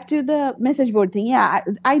 So back to the message board thing. Yeah,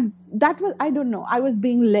 I don't know. I was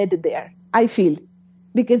being led there, I feel,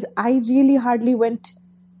 because I really hardly went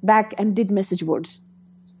back and did message boards.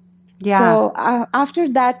 Yeah. So after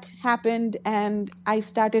that happened and I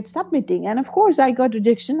started submitting. And of course, I got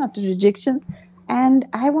rejection after rejection. And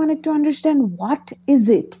I wanted to understand what is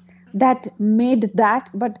it that made that,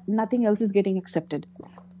 but nothing else is getting accepted.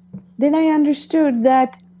 Then I understood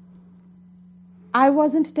that I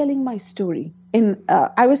wasn't telling my story.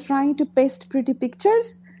 I was trying to paste pretty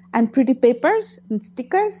pictures and pretty papers and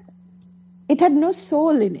stickers. It had no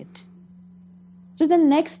soul in it. So the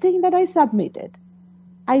next thing that I submitted,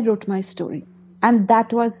 I wrote my story. And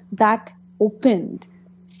that opened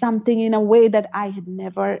something in a way that I had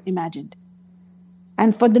never imagined.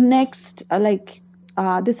 And for the next,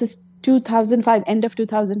 this is 2005, end of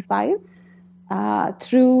 2005,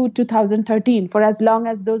 through 2013, for as long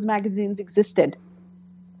as those magazines existed.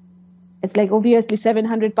 It's obviously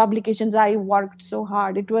 700 publications. I worked so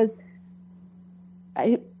hard.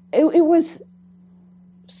 I was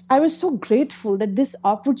so grateful that this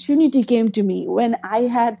opportunity came to me when I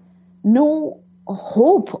had no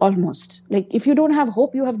hope almost. If you don't have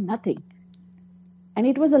hope, you have nothing. And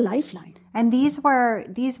it was a lifeline. And these were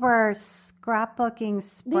scrapbooking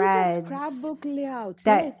spreads. These were scrapbook layouts.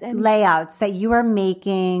 Layouts that you were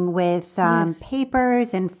making with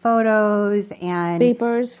papers and photos and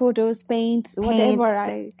papers, photos, paints,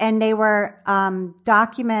 whatever. And they were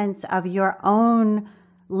documents of your own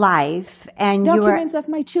life and documents of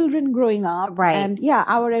my children growing up, right? And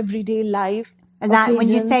our everyday life. And that when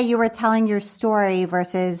you say you were telling your story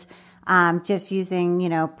versus just using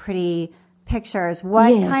pretty pictures,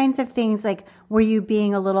 what kinds of things, like, were you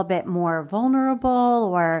being a little bit more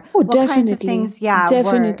vulnerable, or what kinds of things?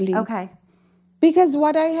 Definitely. Okay. Because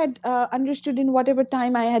what I had understood in whatever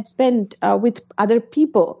time I had spent with other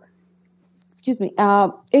people,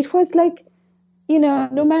 it was like,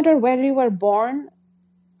 no matter where you were born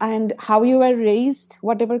and how you were raised,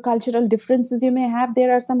 whatever cultural differences you may have,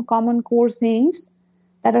 there are some common core things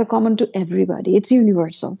that are common to everybody. It's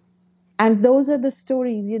universal. And those are the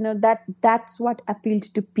stories, that's what appealed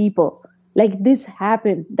to people. Like, this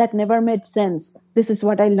happened, that never made sense. This is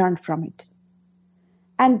what I learned from it.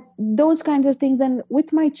 And those kinds of things. And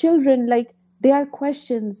with my children, like, there are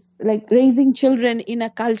questions, like raising children in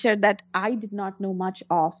a culture that I did not know much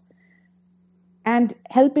of. And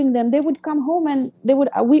helping them, they would come home and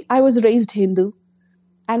I was raised Hindu.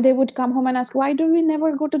 And they would come home and ask, why do we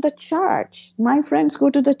never go to the church? My friends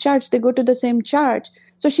go to the church. They go to the same church.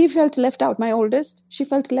 So she felt left out. My oldest, she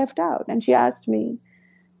felt left out. And she asked me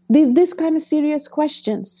this kind of serious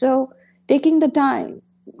questions. So taking the time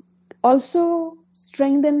also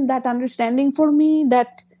strengthened that understanding for me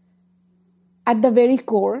that at the very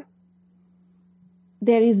core,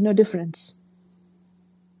 there is no difference.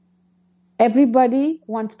 Everybody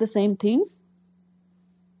wants the same things.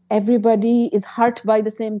 Everybody is hurt by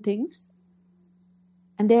the same things.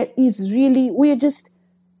 And there is really,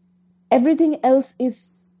 everything else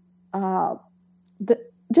is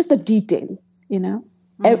just the detail,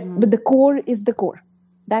 Mm-hmm. But the core is the core.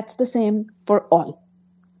 That's the same for all.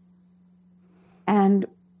 And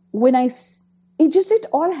when it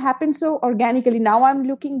all happened so organically. Now I'm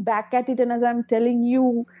looking back at it, and as I'm telling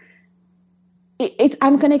you,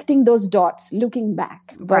 I'm connecting those dots looking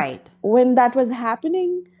back. But when that was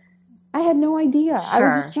happening, I had no idea. Sure. I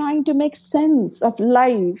was just trying to make sense of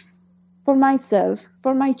life for myself,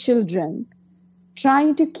 for my children,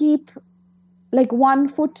 trying to keep like one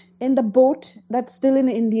foot in the boat that's still in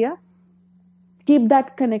India, keep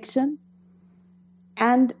that connection,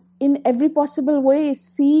 and in every possible way,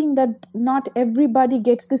 seeing that not everybody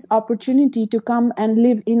gets this opportunity to come and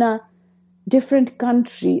live in a different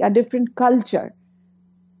country, a different culture,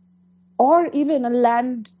 or even a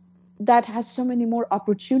land that has so many more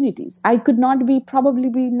opportunities. I could not be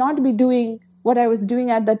doing what I was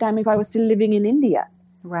doing at that time if I was still living in India.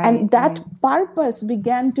 Right, and that purpose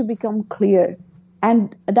began to become clear.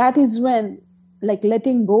 And that is when, like,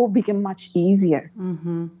 letting go became much easier.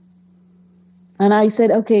 Mm-hmm. And I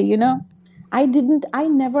said, okay, I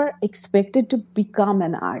never expected to become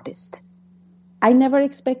an artist. I never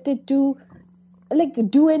expected to,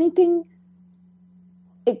 do anything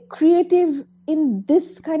creative in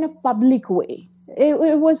this kind of public way.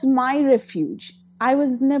 It was my refuge. I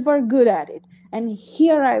was never good at it. And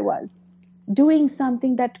here I was doing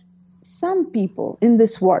something that some people in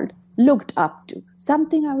this world looked up to,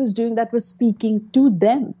 something I was doing that was speaking to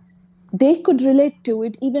them. They could relate to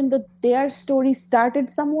it, even though their story started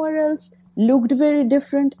somewhere else, looked very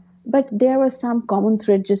different, but there was some common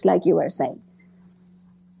thread, just like you were saying.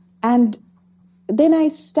 And then I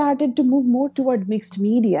started to move more toward mixed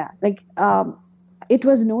media. It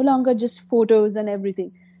was no longer just photos and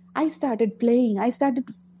everything. I started playing. I started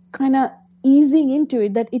kind of easing into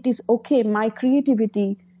it, that it is okay. My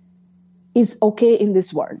creativity is okay in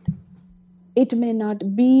this world. It may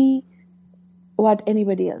not be what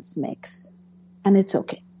anybody else makes, and it's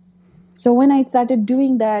okay. So when I started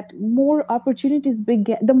doing that, more opportunities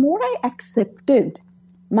began. The more I accepted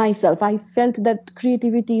myself, I felt that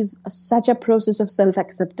creativity is such a process of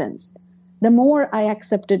self-acceptance. The more I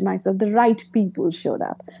accepted myself, the right people showed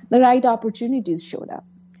up, the right opportunities showed up.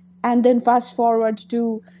 And then fast forward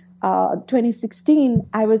to 2016,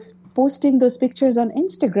 I was posting those pictures on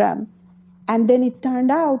Instagram. And then it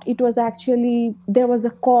turned out it was actually, there was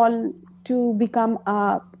a call to become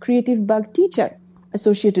a creative bug teacher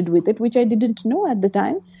associated with it, which I didn't know at the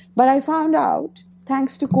time. But I found out,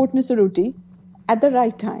 thanks to Courtney Cerruti, at the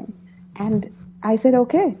right time. And I said,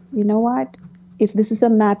 okay, you know what? If this is a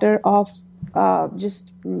matter of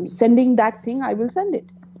just sending that thing, I will send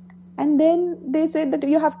it. And then they said that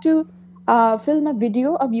you have to film a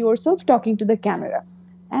video of yourself talking to the camera.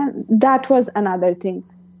 And that was another thing.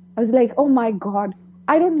 I was like, oh my God,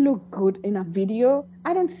 I don't look good in a video.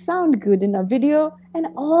 I don't sound good in a video. And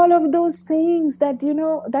all of those things that,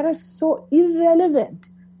 that are so irrelevant.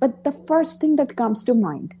 But the first thing that comes to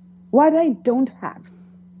mind, what I don't have.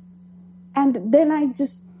 And then I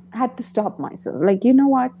just had to stop myself. Like, you know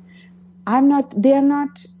what? They are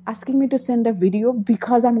not asking me to send a video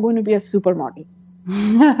because I'm going to be a supermodel.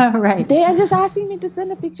 Right. They are just asking me to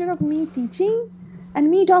send a picture of me teaching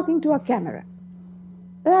and me talking to a camera.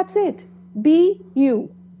 That's it. Be you.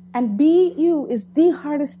 And be you is the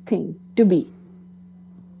hardest thing to be.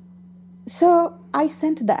 So I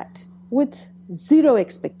sent that with zero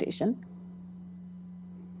expectation.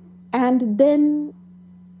 And then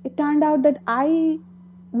it turned out that I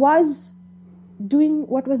was doing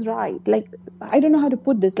what was right. Like, I don't know how to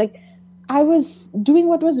put this. Like, I was doing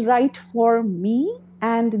what was right for me.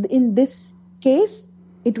 And in this case,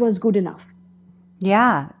 it was good enough.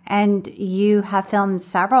 Yeah. And you have filmed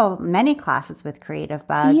many classes with Creative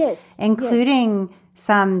Bug. Yes. Including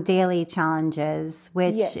some daily challenges,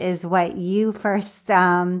 which is what you first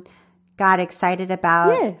got excited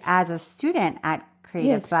about as a student at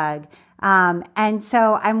Creative Bug. And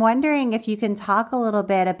so I'm wondering if you can talk a little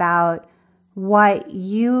bit about what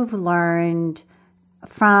you've learned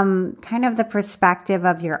from kind of the perspective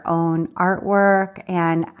of your own artwork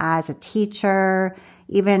and as a teacher,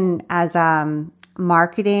 even as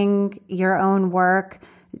marketing your own work,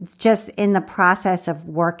 just in the process of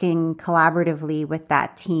working collaboratively with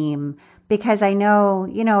that team. Because I know,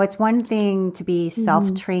 it's one thing to be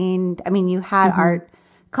self-trained. I mean, you had art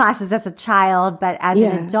classes as a child, but as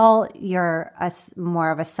an adult, you're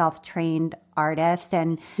more of a self-trained artist.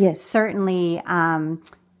 And certainly,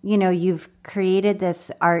 you've created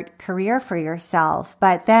this art career for yourself.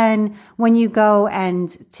 But then when you go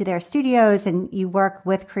to their studios and you work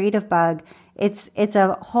with Creative Bug, it's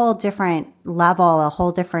a whole different level, a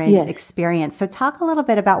whole different experience. So talk a little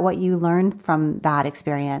bit about what you learned from that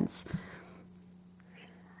experience.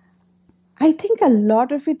 I think a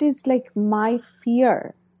lot of it is like my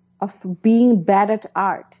fear of being bad at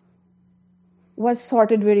art was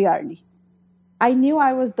sorted very early. I knew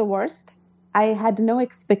I was the worst. I had no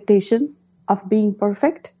expectation of being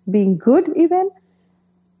perfect, being good even.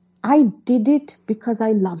 I did it because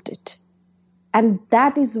I loved it. And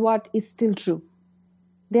that is what is still true.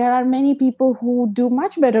 There are many people who do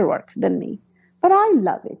much better work than me, but I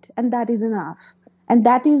love it. And that is enough. And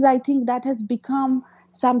that is, I think that has become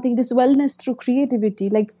something, this wellness through creativity.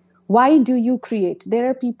 Like, why do you create? There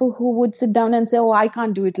are people who would sit down and say, oh, I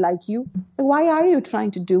can't do it like you. Why are you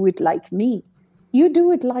trying to do it like me? You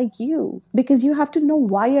do it like you, because you have to know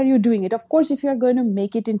why are you doing it. Of course, if you're going to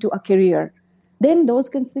make it into a career, then those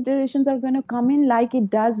considerations are going to come in like it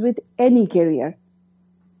does with any career.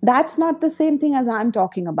 That's not the same thing as I'm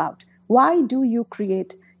talking about. Why do you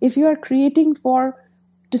create? If you are creating to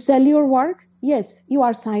sell your work, yes, you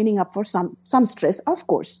are signing up for some stress, of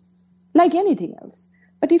course, like anything else.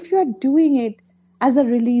 But if you are doing it as a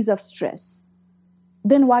release of stress,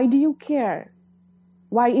 then why do you care?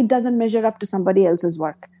 Why it doesn't measure up to somebody else's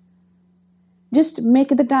work? Just make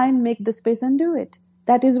the time, make the space and do it.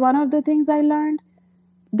 That is one of the things I learned.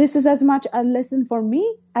 This is as much a lesson for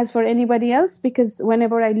me as for anybody else, because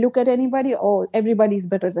whenever I look at anybody, everybody is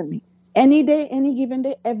better than me. Any day, any given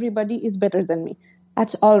day, everybody is better than me.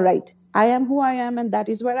 That's all right. I am who I am, and that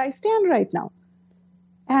is where I stand right now.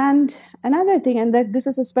 And another thing, and that this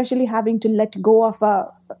is especially having to let go of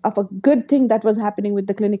a good thing that was happening with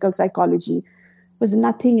the clinical psychology, was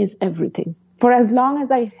nothing is everything. For as long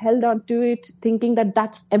as I held on to it, thinking that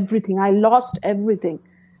that's everything, I lost everything,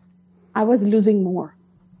 I was losing more.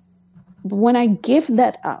 But when I gave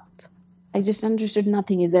that up, I just understood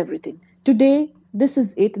nothing is everything. Today, this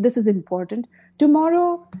is it. This is important.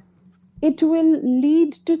 Tomorrow, it will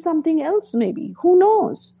lead to something else maybe. Who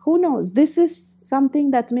knows? Who knows? This is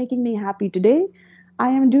something that's making me happy today. I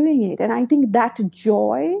am doing it. And I think that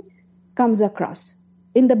joy comes across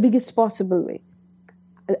in the biggest possible way.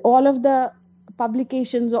 All of the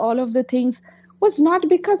publications, all of the things was not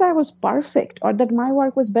because I was perfect or that my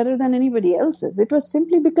work was better than anybody else's. It was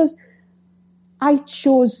simply because I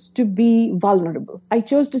chose to be vulnerable. I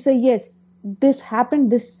chose to say, yes, this happened,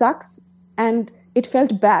 this sucks, and it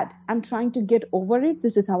felt bad. I'm trying to get over it.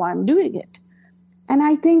 This is how I'm doing it. And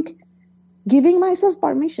I think giving myself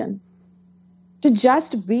permission to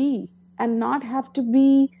just be and not have to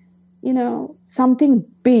be, something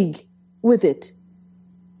big with it,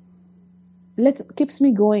 keeps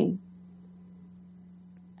me going.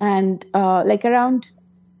 And around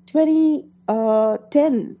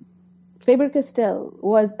 2010, Faber-Castell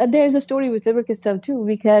was, there's a story with Faber-Castell too,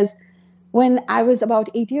 because when I was about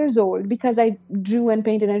 8 years old, because I drew and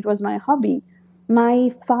painted and it was my hobby, my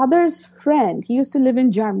father's friend, he used to live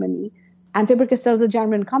in Germany, and Faber-Castell is a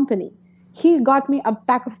German company. He got me a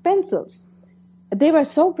pack of pencils. They were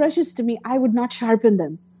so precious to me, I would not sharpen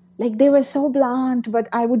them. Like, they were so blunt, but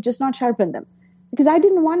I would just not sharpen them because I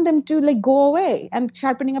didn't want them to like go away, and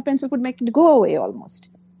sharpening a pencil would make it go away almost.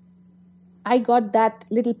 I got that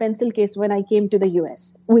little pencil case when I came to the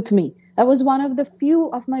US with me. That was one of the few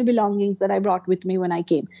of my belongings that I brought with me when I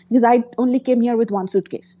came, because I only came here with one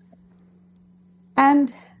suitcase.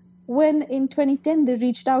 And when in 2010, they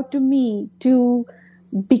reached out to me to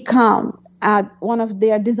become one of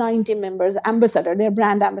their design team members, ambassador, their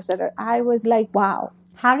brand ambassador, I was like, wow.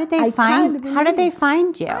 How did they find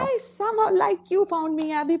you? I somehow, like you found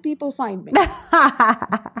me, Abby, people find me.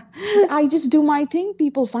 I just do my thing,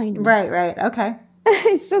 people find me. Right. Okay.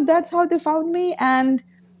 So that's how they found me. And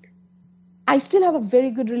I still have a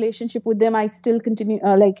very good relationship with them. I still continue,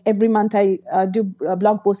 like every month I do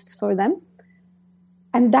blog posts for them.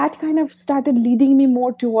 And that kind of started leading me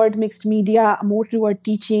more toward mixed media, more toward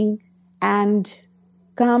teaching. And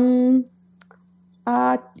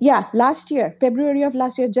last year, February of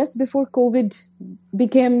last year, just before COVID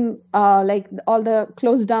became like all the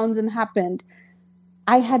close downs and happened,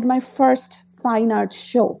 I had my first fine art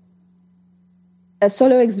show, a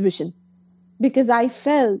solo exhibition, because I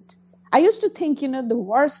used to think, the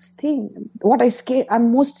worst thing, what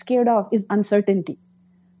I'm most scared of is uncertainty.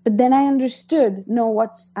 But then I understood, no,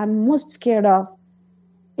 what I'm most scared of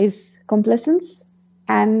is complacence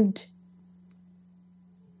and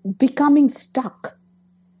becoming stuck.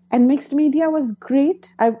 And mixed media was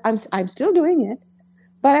great. I'm still doing it,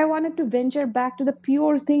 but I wanted to venture back to the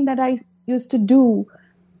pure thing that I used to do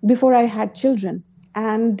before I had children.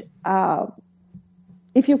 And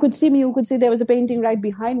if you could see me, you could see there was a painting right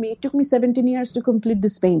behind me. It took me 17 years to complete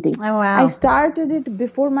this painting. Oh, wow. I started it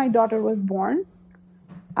before my daughter was born,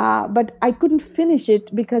 but I couldn't finish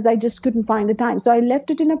it because I just couldn't find the time. So I left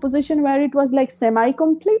it in a position where it was like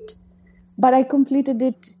semi-complete, but I completed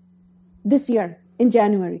it this year in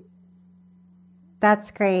January.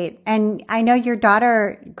 That's great. And I know your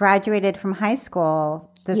daughter graduated from high school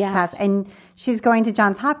past, and she's going to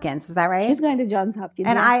Johns Hopkins. Is that right? She's going to Johns Hopkins.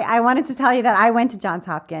 And I wanted to tell you that I went to Johns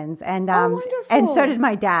Hopkins, and and so did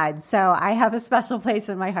my dad. So I have a special place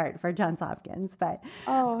in my heart for Johns Hopkins. But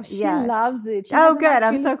she loves it. She good.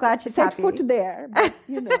 I'm so glad she's set happy. Foot there, but,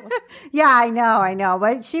 Yeah, I know.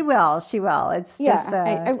 But she will. It's just.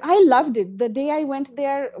 I loved it. The day I went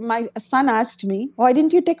there, my son asked me, "Why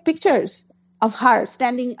didn't you take pictures of her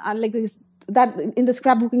standing on like this?" That in the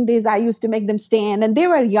scrapbooking days, I used to make them stand, and they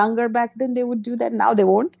were younger back then. They would do that. Now they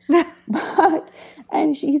won't.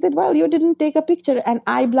 He said, "Well, you didn't take a picture," and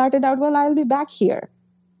I blurted out, "Well, I'll be back here."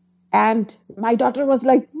 And my daughter was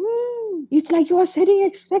like, "It's like you are setting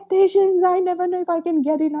expectations. I never know if I can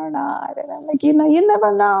get in or not." And I'm like, you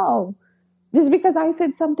never know. Just because I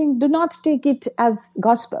said something, do not take it as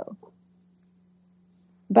gospel.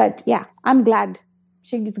 But yeah, I'm glad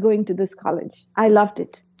she's going to this college. I loved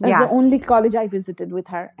it. That's the only college I visited with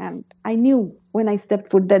her. And I knew when I stepped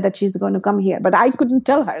foot there that she's going to come here. But I couldn't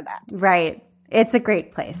tell her that. Right. It's a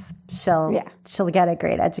great place. She'll get a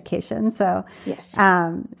great education. So, yes.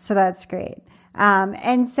 So that's great.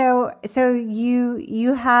 And so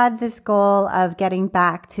you had this goal of getting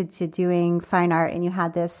back to doing fine art, and you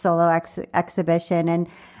had this solo exhibition,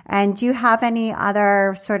 and do you have any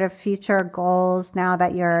other sort of future goals now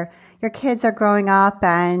that your kids are growing up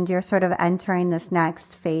and you're sort of entering this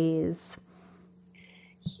next phase?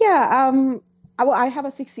 Yeah. I have a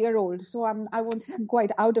 6-year-old, so I won't say I'm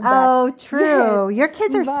quite out of that. Oh, true. Your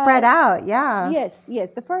kids are spread out. Yeah. Yes.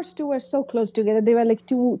 The first two were so close together. They were like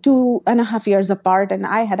 2.5 years apart, and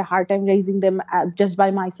I had a hard time raising them just by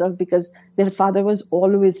myself because their father was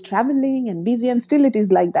always traveling and busy, and still it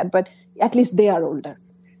is like that. But at least they are older.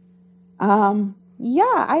 I'm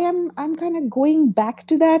kind of going back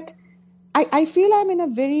to that. I feel I'm in a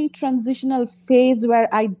very transitional phase where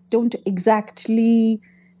I don't exactly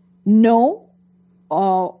know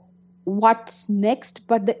what's next,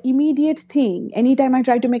 but the immediate thing, anytime I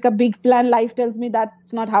try to make a big plan, life tells me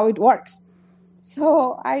that's not how it works.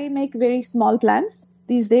 So I make very small plans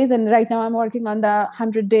these days, and right now I'm working on the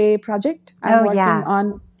 100-day project. I'm working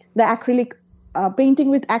on the acrylic painting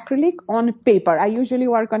with acrylic on paper. I usually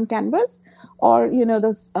work on canvas or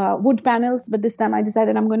those wood panels, but this time I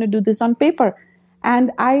decided I'm going to do this on paper.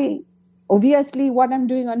 And obviously what I'm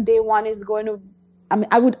doing on day one is going to,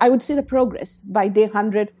 I would see the progress by day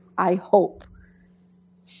 100, I hope.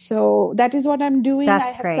 So that is what I'm doing.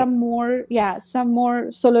 That's I have some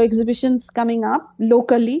more solo exhibitions coming up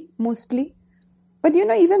locally, mostly. But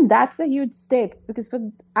even that's a huge step, because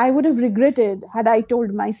I would have regretted had I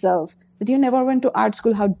told myself that you never went to art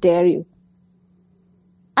school. How dare you?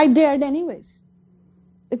 I dared anyways.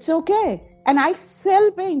 It's okay. And I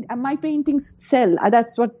sell paint, and my paintings sell.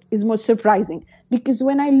 That's what is most surprising, because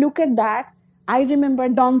when I look at that, I remember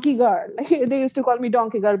Donkey Girl. They used to call me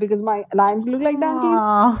Donkey Girl because my lines look like donkeys.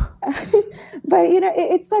 But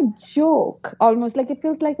it's a joke, almost like it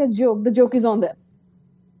feels like a joke. The joke is on them.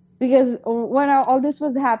 Because when all this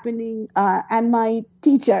was happening, and my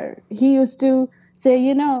teacher, he used to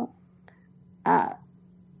say,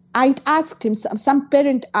 I asked him, some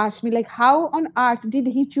parent asked me, like, how on earth did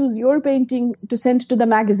he choose your painting to send to the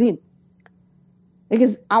magazine?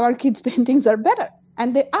 Because our kids' paintings are better,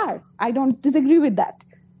 and they are. I don't disagree with that.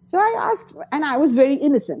 So I asked, and I was very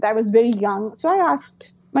innocent. I was very young. So I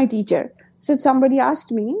asked my teacher. So somebody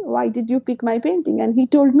asked me, why did you pick my painting? And he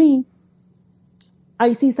told me,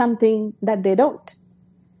 I see something that they don't.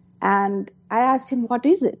 And I asked him, what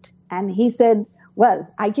is it? And he said,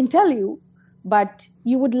 well, I can tell you, but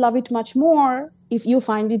you would love it much more if you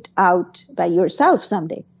find it out by yourself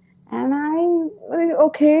someday. And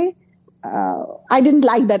okay. I didn't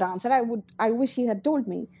like that answer. I wish he had told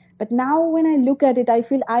me. But now when I look at it, I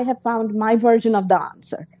feel I have found my version of the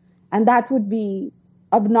answer. And that would be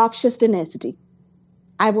obnoxious tenacity.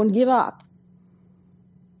 I won't give up.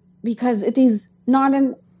 Because it is not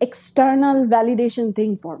an external validation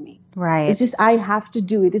thing for me. Right. It's just I have to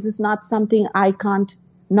do it. It is not something I can't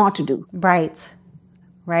not do. Right.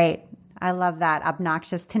 Right. I love that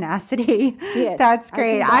obnoxious tenacity. Yes, that's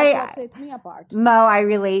great. I think that's what sets me apart. Mo, I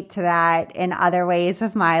relate to that in other ways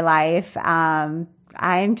of my life.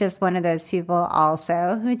 I'm just one of those people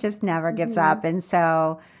also who just never gives up. And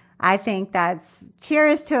so I think that's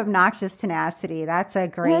cheers to obnoxious tenacity. That's a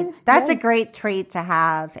great, a great trait to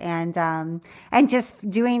have. And just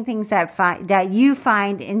doing things that you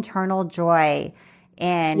find internal joy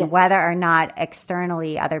in, whether or not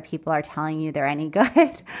externally other people are telling you they're any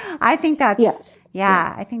good. I think that's,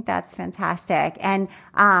 I think that's fantastic. And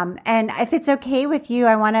if it's okay with you,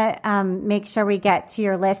 I want to, make sure we get to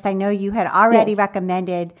your list. I know you had already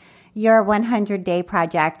recommended your 100-day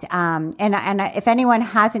project. And if anyone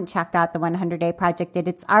hasn't checked out the 100-day project,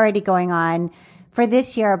 it's already going on for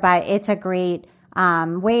this year, but it's a great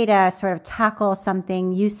way to sort of tackle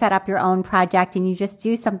something. You set up your own project and you just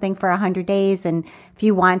do something for 100 days. And if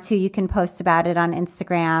you want to, you can post about it on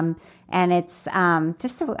Instagram. And it's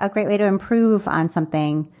just a great way to improve on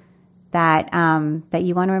something that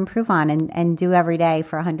you want to improve on and do every day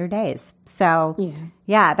for 100 days. So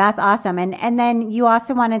that's awesome. And then you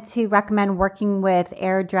also wanted to recommend working with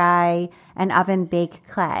air dry and oven bake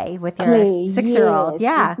clay with your 6-year-old.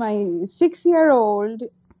 Yes. My 6-year-old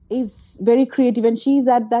is very creative, and she's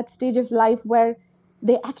at that stage of life where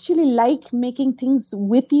they actually like making things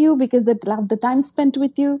with you because they love the time spent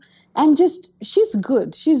with you. And just, she's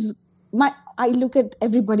good. I look at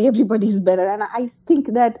everybody's better. And I think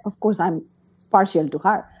that, of course, I'm partial to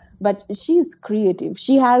her, but she's creative.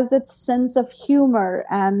 She has that sense of humor,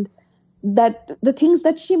 and that the things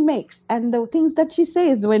that she makes and the things that she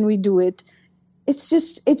says when we do it,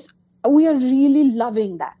 we are really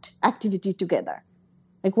loving that activity together.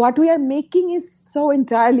 Like, what we are making is so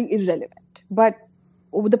entirely irrelevant, but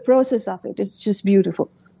the process of it is just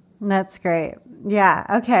beautiful. That's great. Yeah.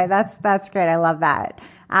 Okay. That's great. I love that.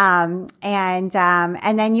 And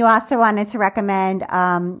then you also wanted to recommend,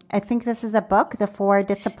 I think this is a book, The 4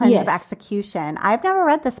 Disciplines of Execution. I've never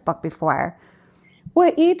read this book before.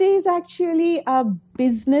 Well, it is actually a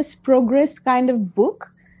business progress kind of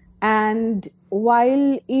book. And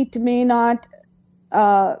while it may not,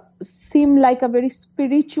 seem like a very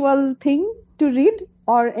spiritual thing to read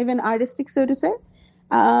or even artistic, so to say,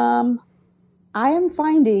 I am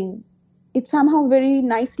finding it somehow very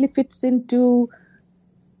nicely fits into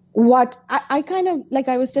what I kind of, like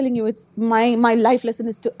I was telling you, it's my life lesson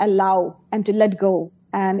is to allow and to let go.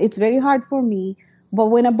 And it's very hard for me.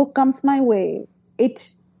 But when a book comes my way,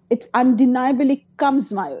 it's undeniably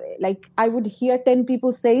comes my way. Like, I would hear 10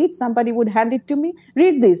 people say it, somebody would hand it to me,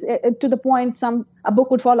 read this, to the point a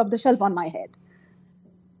book would fall off the shelf on my head.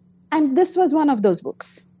 And this was one of those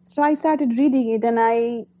books. So I started reading it, and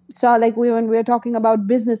I saw, like, when we were talking about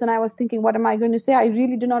business, and I was thinking, what am I going to say? I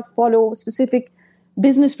really do not follow specific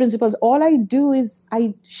business principles. All I do is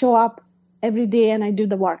I show up every day and I do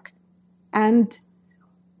the work. And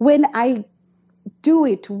when I do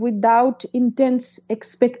it without intense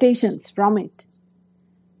expectations from it,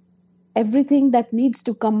 everything that needs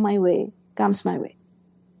to come my way comes my way.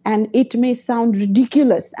 And it may sound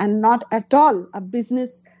ridiculous and not at all a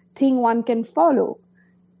business thing one can follow.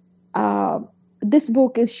 this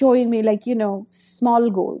book is showing me like, small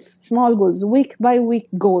goals, week by week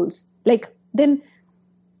goals. Like then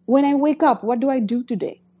when I wake up, what do I do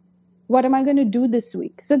today? What am I going to do this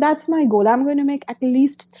week? So that's my goal. I'm going to make at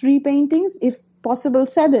least 3 paintings, if possible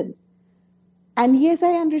 7. And yes,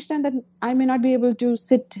 I understand that I may not be able to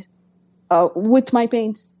sit with my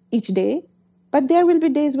paints each day, but there will be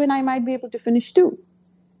days when I might be able to finish 2.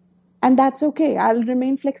 And that's okay. I'll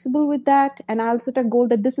remain flexible with that. And I'll set a goal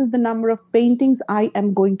that this is the number of paintings I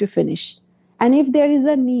am going to finish. And if there is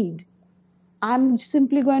a need, I'm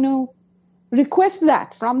simply going to request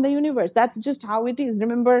that from the universe. That's just how it is.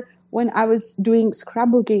 Remember when I was doing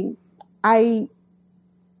scrapbooking, everything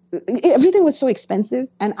was so expensive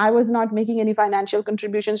and I was not making any financial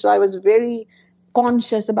contribution. So I was very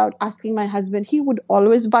conscious about asking my husband. He would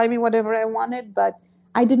always buy me whatever I wanted, but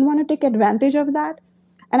I didn't want to take advantage of that.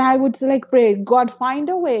 And I would pray, God, find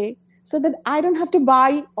a way so that I don't have to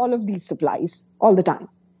buy all of these supplies all the time.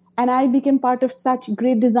 And I became part of such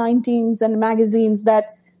great design teams and magazines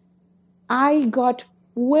that I got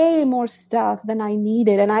way more stuff than I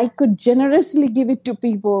needed. And I could generously give it to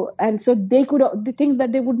people. And so they could, the things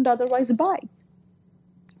that they wouldn't otherwise buy.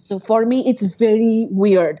 So for me, it's very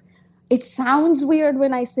weird. It sounds weird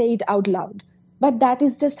when I say it out loud, but that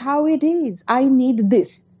is just how it is. I need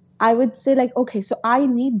this. I would say okay, so I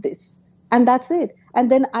need this and that's it.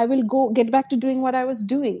 And then I will get back to doing what I was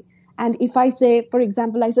doing. And if I say, for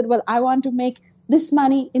example, I said, well, I want to make this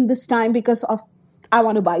money in this time because I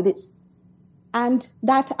want to buy this. And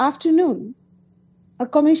that afternoon, a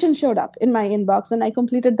commission showed up in my inbox and I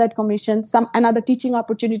completed that commission, another teaching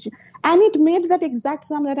opportunity. And it made that exact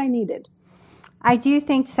sum that I needed. I do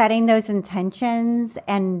think setting those intentions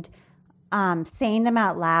and saying them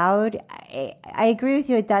out loud, I agree with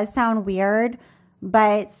you. It does sound weird,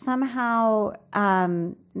 but somehow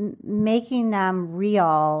making them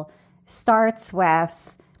real starts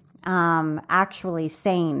with actually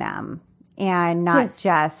saying them and not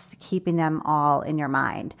just keeping them all in your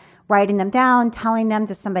mind. Writing them down, telling them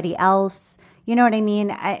to somebody else, you know what I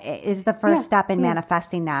mean, is the first step in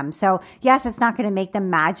manifesting them. So yes, it's not going to make them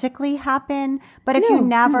magically happen, but if you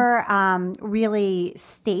never really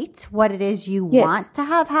state what it is you want to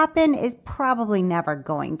have happen, it's probably never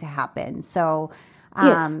going to happen. So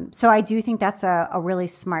so I do think that's a really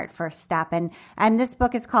smart first step. And this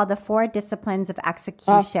book is called The 4 Disciplines of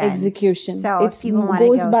Execution. So it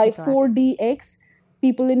goes by 4DX.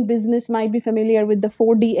 People in business might be familiar with the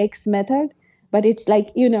 4DX method. But it's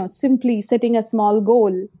simply setting a small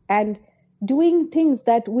goal and doing things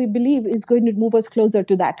that we believe is going to move us closer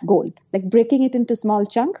to that goal, like breaking it into small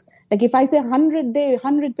chunks. Like if I say 100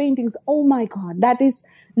 paintings, oh my God, that is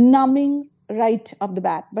numbing right off the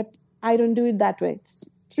bat. But I don't do it that way. It's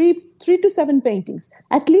 3 to 7 paintings,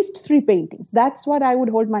 at least 3 paintings. That's what I would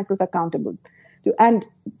hold myself accountable to. And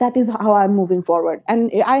that is how I'm moving forward.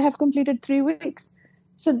 And I have completed 3 weeks.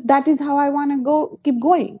 So that is how I want to keep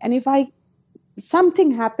going. And if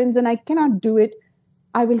something happens and I cannot do it,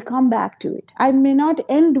 I will come back to it. I may not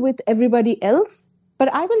end with everybody else,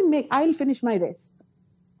 but I'll finish my race.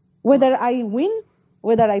 Whether I win,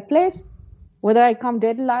 whether I place, whether I come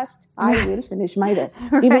dead last, I will finish my race.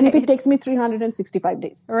 Even if it takes me 365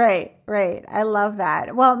 days. Right. I love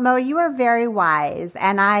that. Well, Mo, you are very wise,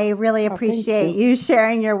 and I really appreciate you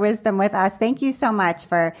sharing your wisdom with us. Thank you so much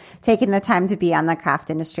for taking the time to be on the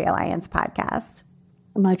Craft Industry Alliance podcast.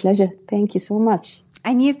 My pleasure. Thank you so much.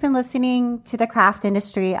 And you've been listening to the Craft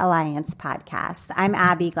Industry Alliance podcast. I'm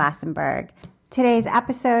Abby Glassenberg. Today's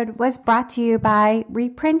episode was brought to you by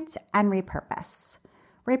Reprint and Repurpose.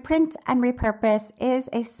 Reprint and Repurpose is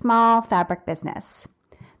a small fabric business.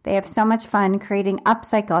 They have so much fun creating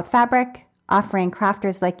upcycled fabric, offering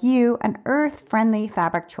crafters like you an earth-friendly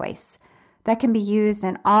fabric choice that can be used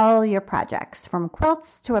in all your projects, from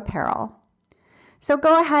quilts to apparel. So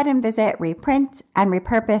go ahead and visit Reprint and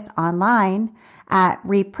Repurpose online at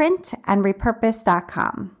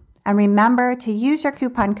reprintandrepurpose.com. And remember to use your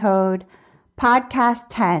coupon code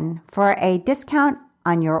podcast10 for a discount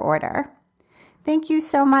on your order. Thank you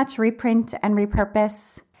so much, Reprint and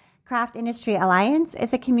Repurpose. Craft Industry Alliance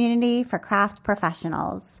is a community for craft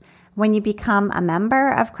professionals. When you become a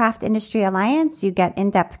member of Craft Industry Alliance, you get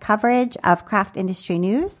in-depth coverage of craft industry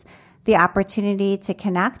news, the opportunity to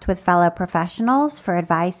connect with fellow professionals for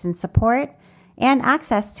advice and support, and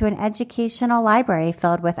access to an educational library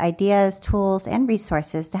filled with ideas, tools, and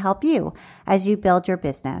resources to help you as you build your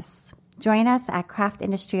business. Join us at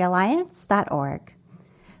craftindustryalliance.org.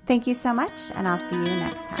 Thank you so much, and I'll see you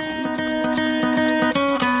next time.